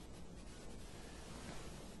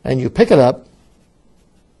 And you pick it up,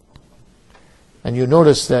 and you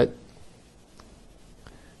notice that,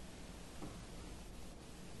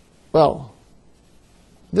 well,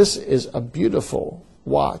 this is a beautiful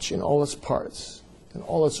watch in all its parts, in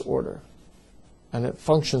all its order, and it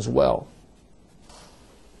functions well.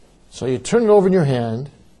 So you turn it over in your hand,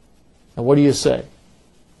 and what do you say?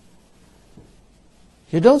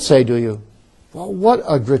 You don't say, do you? Well, what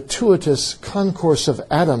a gratuitous concourse of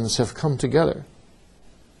atoms have come together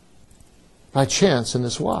by chance in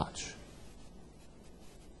this watch.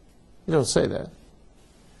 You don't say that.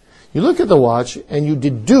 You look at the watch and you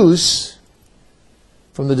deduce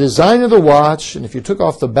from the design of the watch, and if you took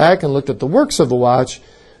off the back and looked at the works of the watch,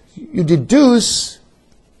 you deduce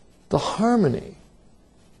the harmony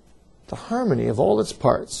of all its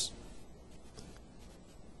parts.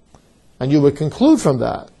 And you would conclude from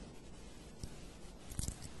that,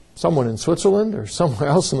 someone in Switzerland or somewhere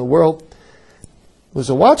else in the world who's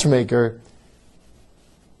a watchmaker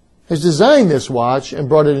has designed this watch and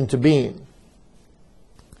brought it into being.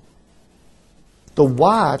 The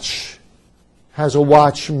watch has a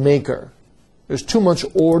watchmaker. There's too much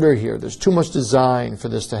order here. There's too much design for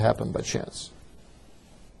this to happen by chance.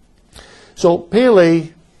 So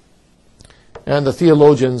Paley and the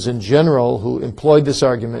theologians in general who employed this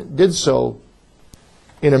argument did so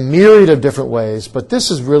in a myriad of different ways, but this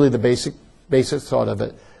is really the basic thought of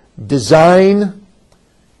it. Design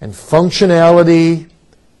and functionality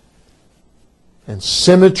and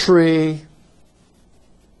symmetry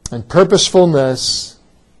and purposefulness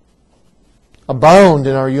abound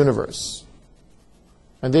in our universe.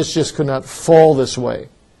 And this just could not fall this way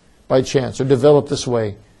by chance or develop this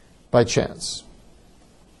way by chance.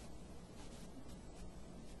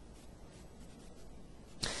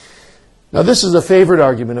 Now, this is a favorite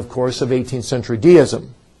argument, of course, of 18th century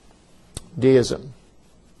deism. Deism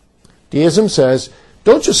says,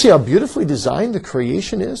 don't you see how beautifully designed the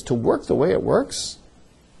creation is to work the way it works?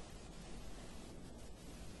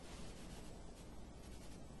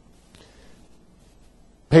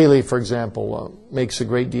 Paley, for example, makes a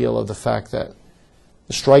great deal of the fact that,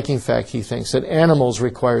 the striking fact, he thinks, that animals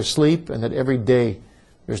require sleep and that every day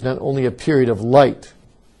there's not only a period of light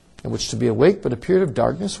in which to be awake, but a period of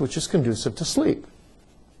darkness which is conducive to sleep.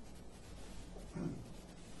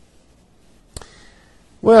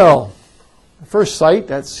 Well, at first sight,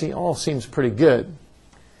 that all seems pretty good,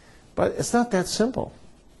 but it's not that simple.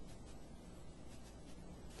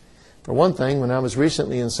 For one thing, when I was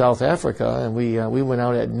recently in South Africa and we went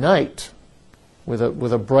out at night with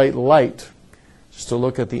a bright light just to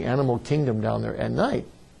look at the animal kingdom down there at night,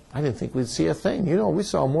 I didn't think we'd see a thing. You know, we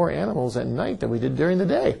saw more animals at night than we did during the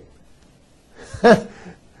day.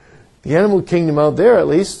 The animal kingdom out there, at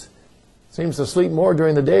least, seems to sleep more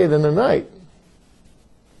during the day than the night.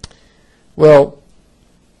 Well,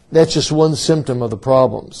 that's just one symptom of the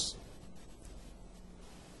problems.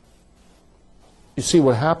 You see,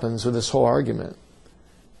 what happens with this whole argument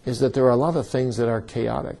is that there are a lot of things that are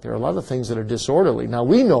chaotic. There are a lot of things that are disorderly. Now,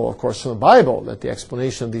 we know, of course, from the Bible that the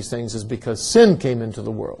explanation of these things is because sin came into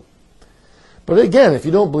the world. But again, if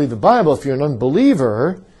you don't believe the Bible, if you're an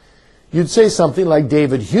unbeliever, you'd say something like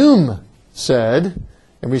David Hume said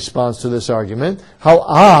in response to this argument. How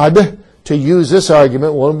odd to use this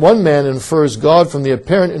argument when one man infers God from the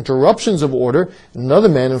apparent interruptions of order, and another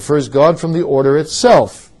man infers God from the order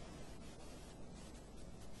itself.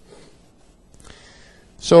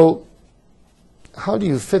 So, how do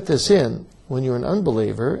you fit this in when you're an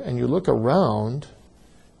unbeliever and you look around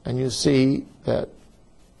and you see that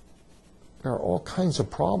there are all kinds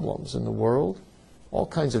of problems in the world, all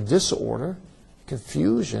kinds of disorder,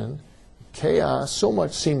 confusion, chaos, so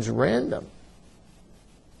much seems random.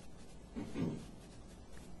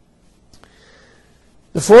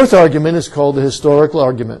 The fourth argument is called the historical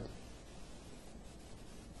argument.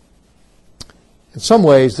 In some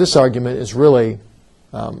ways, this argument is really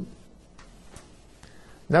not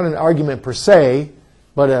an argument per se,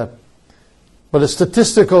 but a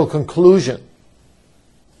statistical conclusion.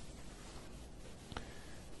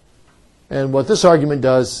 And what this argument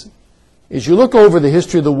does is you look over the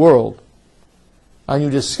history of the world and you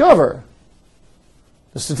discover,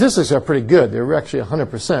 the statistics are pretty good, they're actually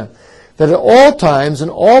 100%, that at all times, in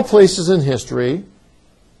all places in history,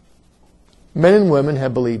 men and women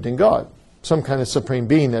have believed in God. Some kind of supreme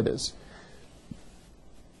being, that is.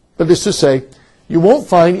 But this is to say, you won't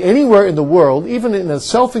find anywhere in the world, even in a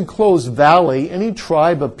self-enclosed valley, any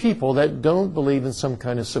tribe of people that don't believe in some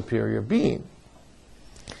kind of superior being.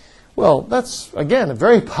 Well, that's, again, a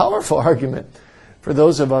very powerful argument for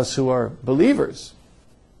those of us who are believers.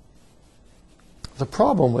 The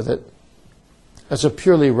problem with it, as a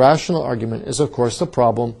purely rational argument, is, of course, the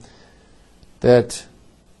problem that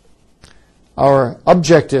our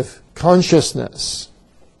objective consciousness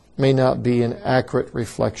may not be an accurate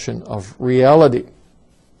reflection of reality.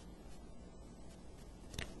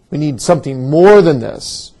 We need something more than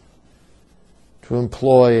this to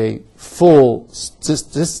employ a full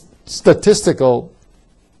statistical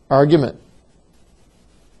argument.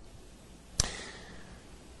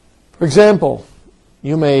 For example,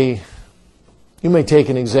 you may take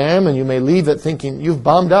an exam and you may leave it thinking you've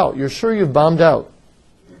bombed out. You're sure you've bombed out.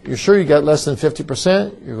 You're sure you got less than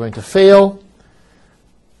 50%. You're going to fail.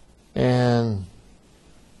 And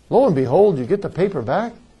lo and behold, you get the paper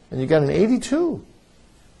back and you got an 82.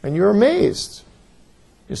 And you're amazed.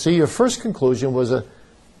 You see, your first conclusion was a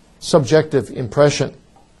subjective impression.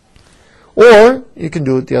 Or you can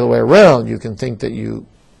do it the other way around. You can think that you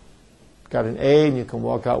got an A and you can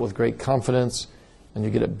walk out with great confidence, and you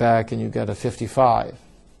get it back and you got a 55.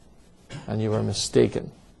 And you are mistaken.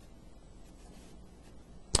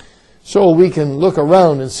 So we can look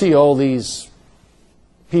around and see all these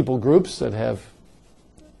people groups that have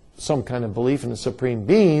some kind of belief in a supreme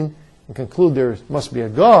being and conclude there must be a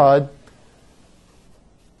God,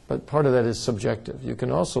 but part of that is subjective. You can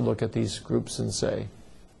also look at these groups and say,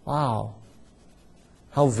 wow,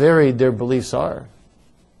 how varied their beliefs are.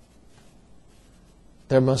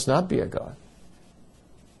 There must not be a God.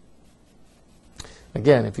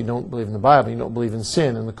 Again, if you don't believe in the Bible, you don't believe in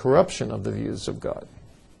sin and the corruption of the views of God.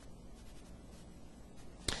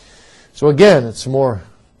 So again, it's more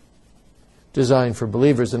designed for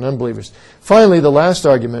believers than unbelievers. Finally, the last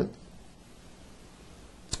argument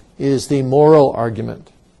is the moral argument.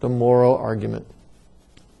 The moral argument,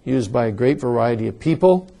 used by a great variety of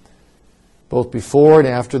people, both before and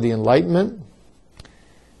after the Enlightenment.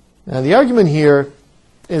 Now, the argument here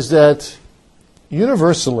is that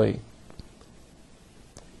universally,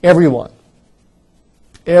 everyone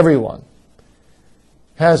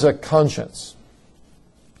has a conscience,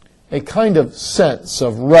 a kind of sense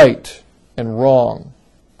of right and wrong.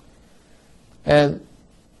 And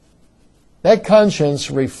that conscience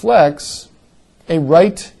reflects a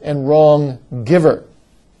right and wrong giver.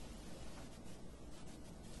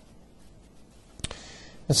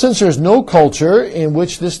 And since there's no culture in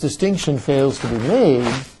which this distinction fails to be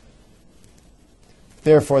made,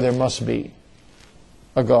 therefore there must be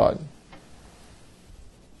a God.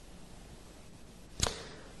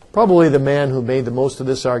 Probably the man who made the most of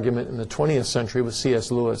this argument in the 20th century was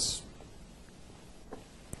C.S. Lewis.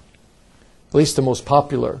 at least the most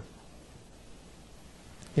popular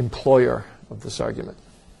employer of this argument.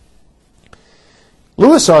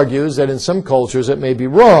 Lewis argues that in some cultures it may be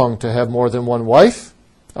wrong to have more than one wife.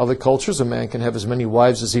 Other cultures, a man can have as many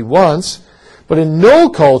wives as he wants. But in no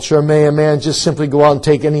culture may a man just simply go out and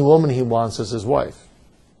take any woman he wants as his wife.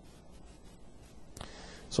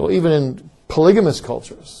 So even in polygamous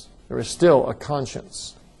cultures, there is still a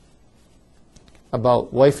conscience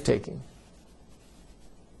about wife-taking.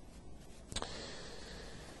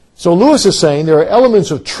 So Lewis is saying there are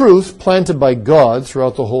elements of truth planted by God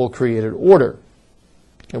throughout the whole created order.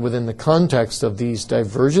 And within the context of these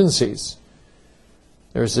divergencies,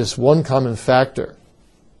 there's this one common factor,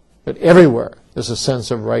 that everywhere there's a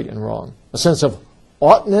sense of right and wrong, a sense of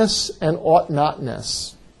oughtness and ought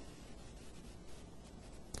notness,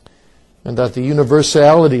 and that the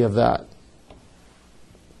universality of that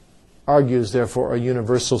argues, therefore, a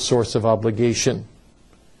universal source of obligation,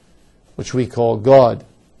 which we call God,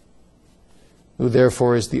 who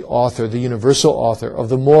therefore is the author, the universal author of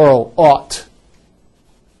the moral ought,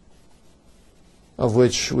 of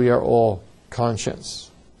which we are all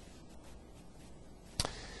conscious.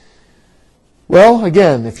 Well,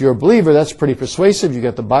 again, if you're a believer, that's pretty persuasive. You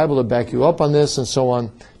got the Bible to back you up on this and so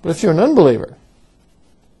on. But if you're an unbeliever,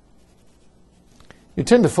 you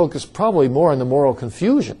tend to focus probably more on the moral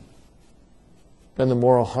confusion than the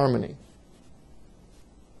moral harmony.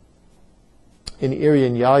 In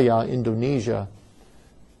Irian Jaya, Indonesia,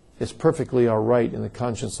 it's perfectly all right in the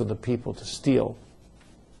conscience of the people to steal,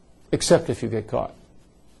 except if you get caught.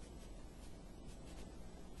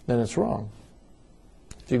 Then it's wrong.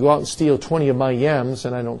 If you go out and steal 20 of my yams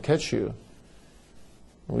and I don't catch you,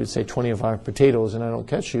 we'd say 20 of our potatoes and I don't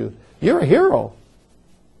catch you, you're a hero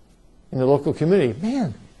in the local community.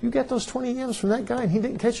 Man, you got those 20 yams from that guy and he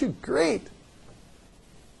didn't catch you? Great.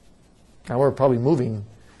 Now we're probably moving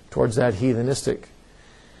towards that heathenistic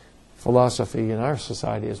philosophy in our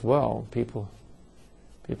society as well. People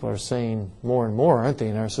are saying more and more, aren't they,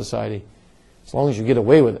 in our society, as long as you get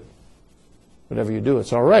away with it, whatever you do,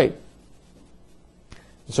 it's all right.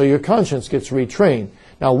 And so your conscience gets retrained.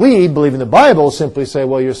 Now we, believing the Bible, simply say,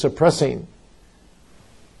 well, you're suppressing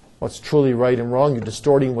what's truly right and wrong. You're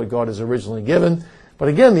distorting what God has originally given. But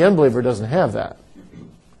again, the unbeliever doesn't have that.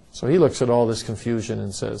 So he looks at all this confusion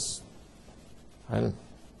and says,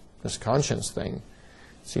 this conscience thing,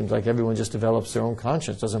 seems like everyone just develops their own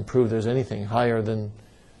conscience. Doesn't prove there's anything higher than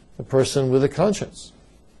the person with a conscience.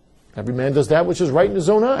 Every man does that which is right in his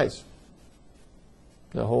own eyes.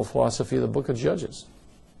 The whole philosophy of the book of Judges.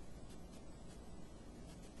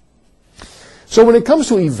 So when it comes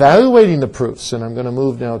to evaluating the proofs, and I'm going to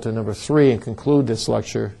move now to number 3 and conclude this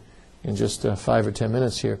lecture in just 5 or 10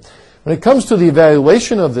 minutes here. When it comes to the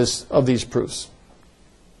evaluation of these proofs,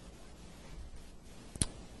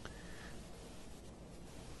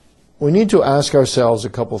 we need to ask ourselves a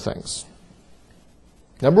couple things.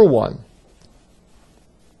 Number 1,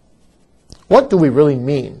 what do we really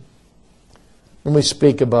mean when we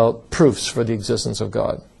speak about proofs for the existence of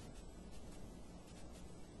God?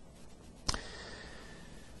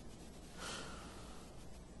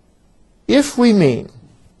 If we mean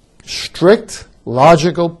strict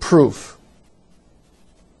logical proof,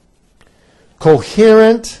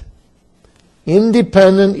 coherent,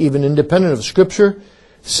 independent, even independent of Scripture,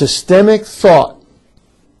 systemic thought,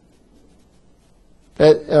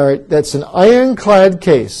 that's an ironclad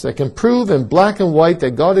case that can prove in black and white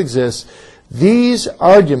that God exists, these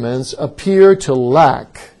arguments appear to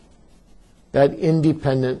lack that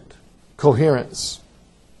independent coherence.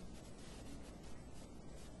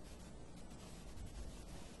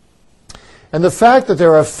 And the fact that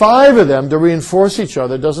there are 5 of them to reinforce each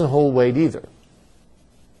other doesn't hold weight either.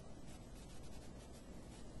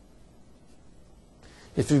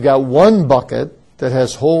 If you've got one bucket that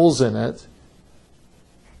has holes in it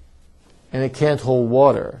and it can't hold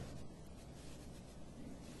water,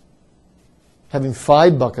 having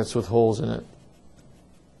 5 buckets with holes in it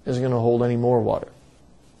isn't going to hold any more water.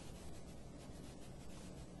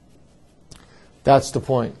 That's the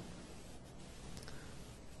point.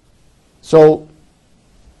 So,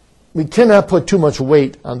 we cannot put too much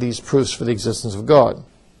weight on these proofs for the existence of God.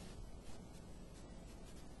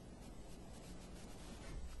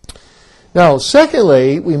 Now,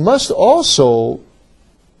 secondly, we must also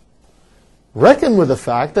reckon with the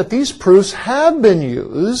fact that these proofs have been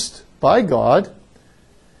used by God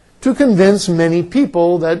to convince many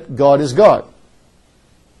people that God is God.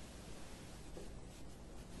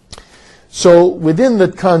 So, within the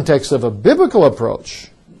context of a biblical approach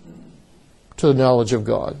to the knowledge of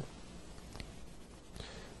God,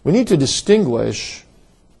 we need to distinguish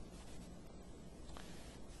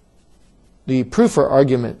the proof or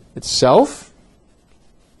argument itself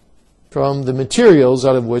from the materials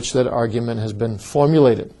out of which that argument has been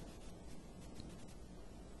formulated.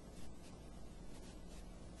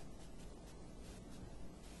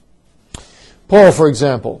 Paul, for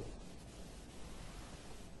example,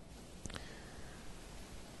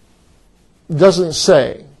 doesn't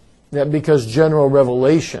say that because general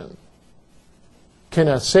revelation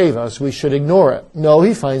cannot save us, we should ignore it. No,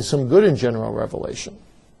 he finds some good in general revelation.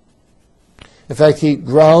 In fact, he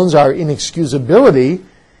grounds our inexcusability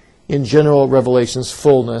in general revelation's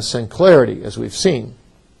fullness and clarity, as we've seen.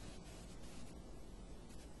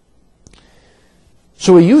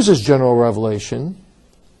 So he uses general revelation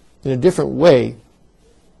in a different way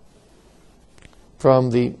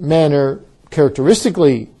from the manner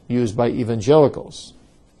characteristically used by evangelicals.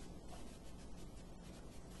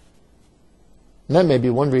 And that may be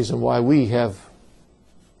one reason why we have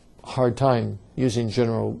a hard time using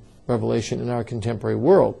general revelation in our contemporary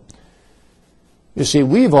world. You see,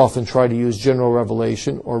 we've often tried to use general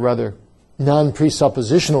revelation, or rather,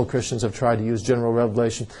 non-presuppositional Christians have tried to use general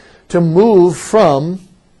revelation to move from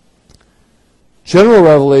general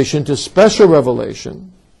revelation to special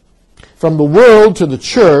revelation, from the world to the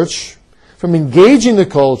church, from engaging the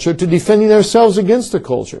culture to defending ourselves against the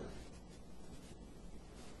culture.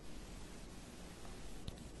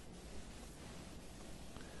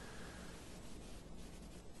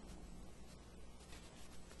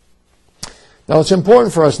 Now, it's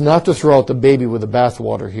important for us not to throw out the baby with the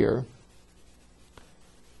bathwater here,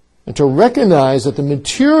 and to recognize that the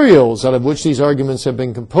materials out of which these arguments have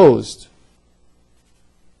been composed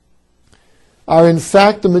are in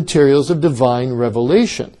fact the materials of divine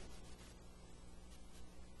revelation.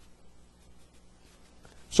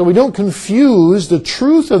 So we don't confuse the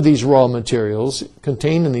truth of these raw materials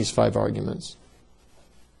contained in these 5 arguments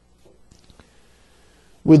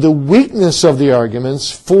with the weakness of the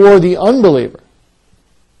arguments for the unbeliever.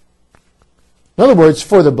 In other words,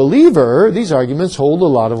 for the believer, these arguments hold a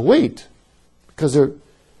lot of weight because they're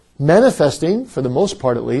manifesting, for the most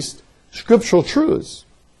part at least, scriptural truths.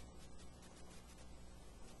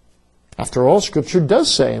 After all, Scripture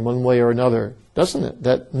does say in one way or another, doesn't it,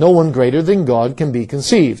 that no one greater than God can be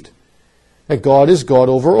conceived, that God is God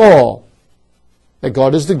over all, that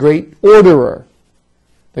God is the great orderer,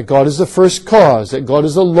 that God is the first cause, that God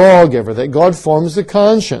is the lawgiver, that God forms the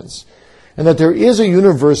conscience, and that there is a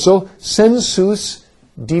universal sensus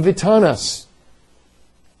divitatis,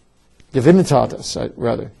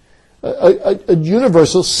 a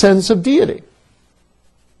universal sense of deity.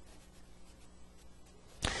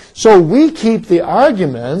 So we keep the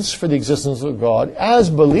arguments for the existence of God as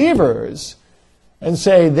believers and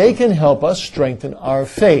say they can help us strengthen our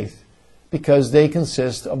faith because they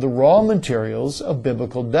consist of the raw materials of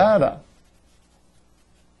biblical data.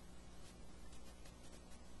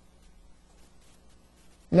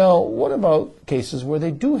 Now, what about cases where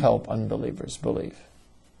they do help unbelievers believe?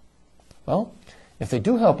 Well, if they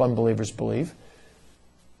do help unbelievers believe,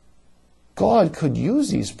 God could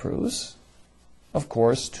use these proofs, of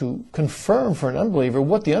course, to confirm for an unbeliever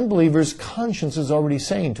what the unbeliever's conscience is already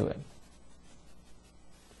saying to him.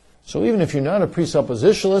 So even if you're not a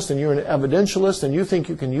presuppositionalist and you're an evidentialist and you think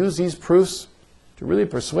you can use these proofs to really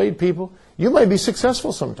persuade people, you might be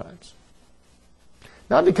successful sometimes.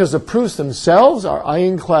 Not because the proofs themselves are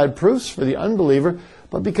ironclad proofs for the unbeliever,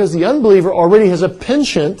 but because the unbeliever already has a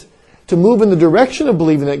penchant to move in the direction of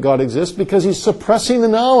believing that God exists because he's suppressing the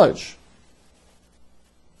knowledge.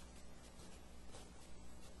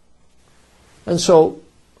 And so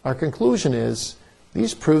our conclusion is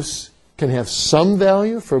these proofs can have some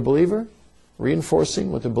value for a believer,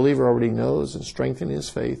 reinforcing what the believer already knows and strengthening his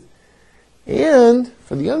faith. And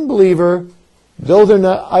for the unbeliever, though they're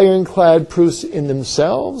not ironclad proofs in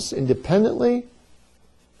themselves, independently,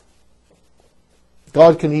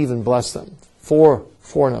 God can even bless them for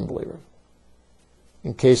an unbeliever.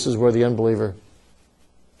 In cases where the unbeliever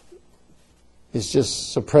is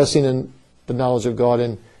just suppressing the knowledge of God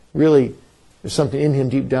and really there's something in him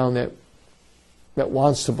deep down that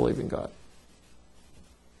wants to believe in God.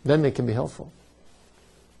 Then they can be helpful.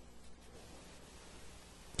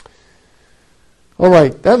 All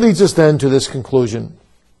right, that leads us then to this conclusion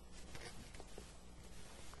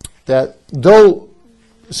that though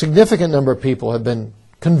a significant number of people have been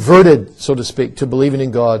converted, so to speak, to believing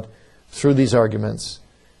in God through these arguments,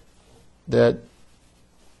 that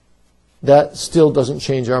still doesn't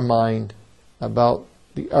change our mind about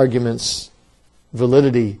the arguments'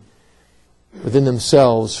 validity within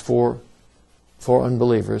themselves for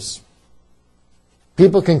unbelievers.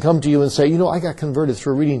 People can come to you and say, I got converted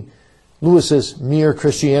through reading Lewis's Mere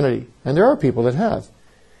Christianity. And there are people that have.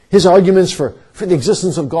 His arguments for the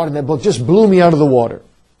existence of God in that book just blew me out of the water.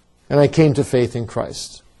 And I came to faith in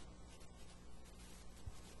Christ.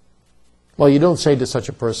 Well, you don't say to such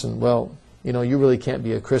a person, well, you really can't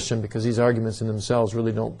be a Christian because these arguments in themselves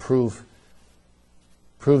really don't prove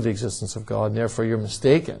the existence of God, and therefore you're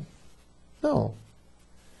mistaken. No.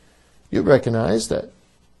 You recognize that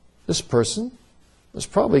this person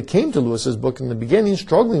probably came to Lewis's book in the beginning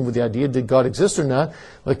struggling with the idea, did God exist or not?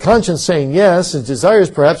 With conscience saying yes, his desires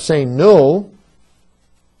perhaps saying no.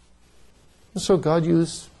 And so God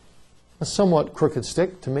used a somewhat crooked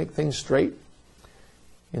stick to make things straight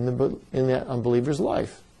in that unbeliever's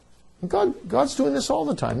life. And God's doing this all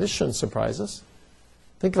the time. This shouldn't surprise us.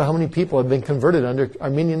 Think of how many people have been converted under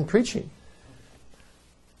Arminian preaching.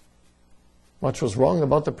 Much was wrong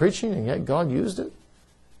about the preaching, and yet God used it.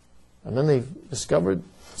 And then they discovered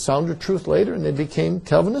sounder truth later, and they became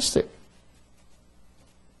Calvinistic.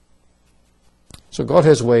 So God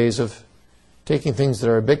has ways of taking things that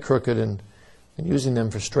are a bit crooked and using them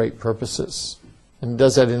for straight purposes. And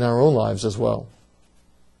does that in our own lives as well.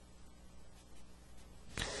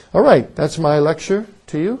 All right, that's my lecture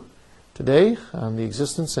to you today on the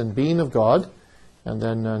existence and being of God. And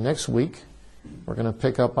then next week, we're going to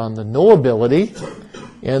pick up on the knowability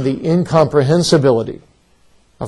and the incomprehensibility.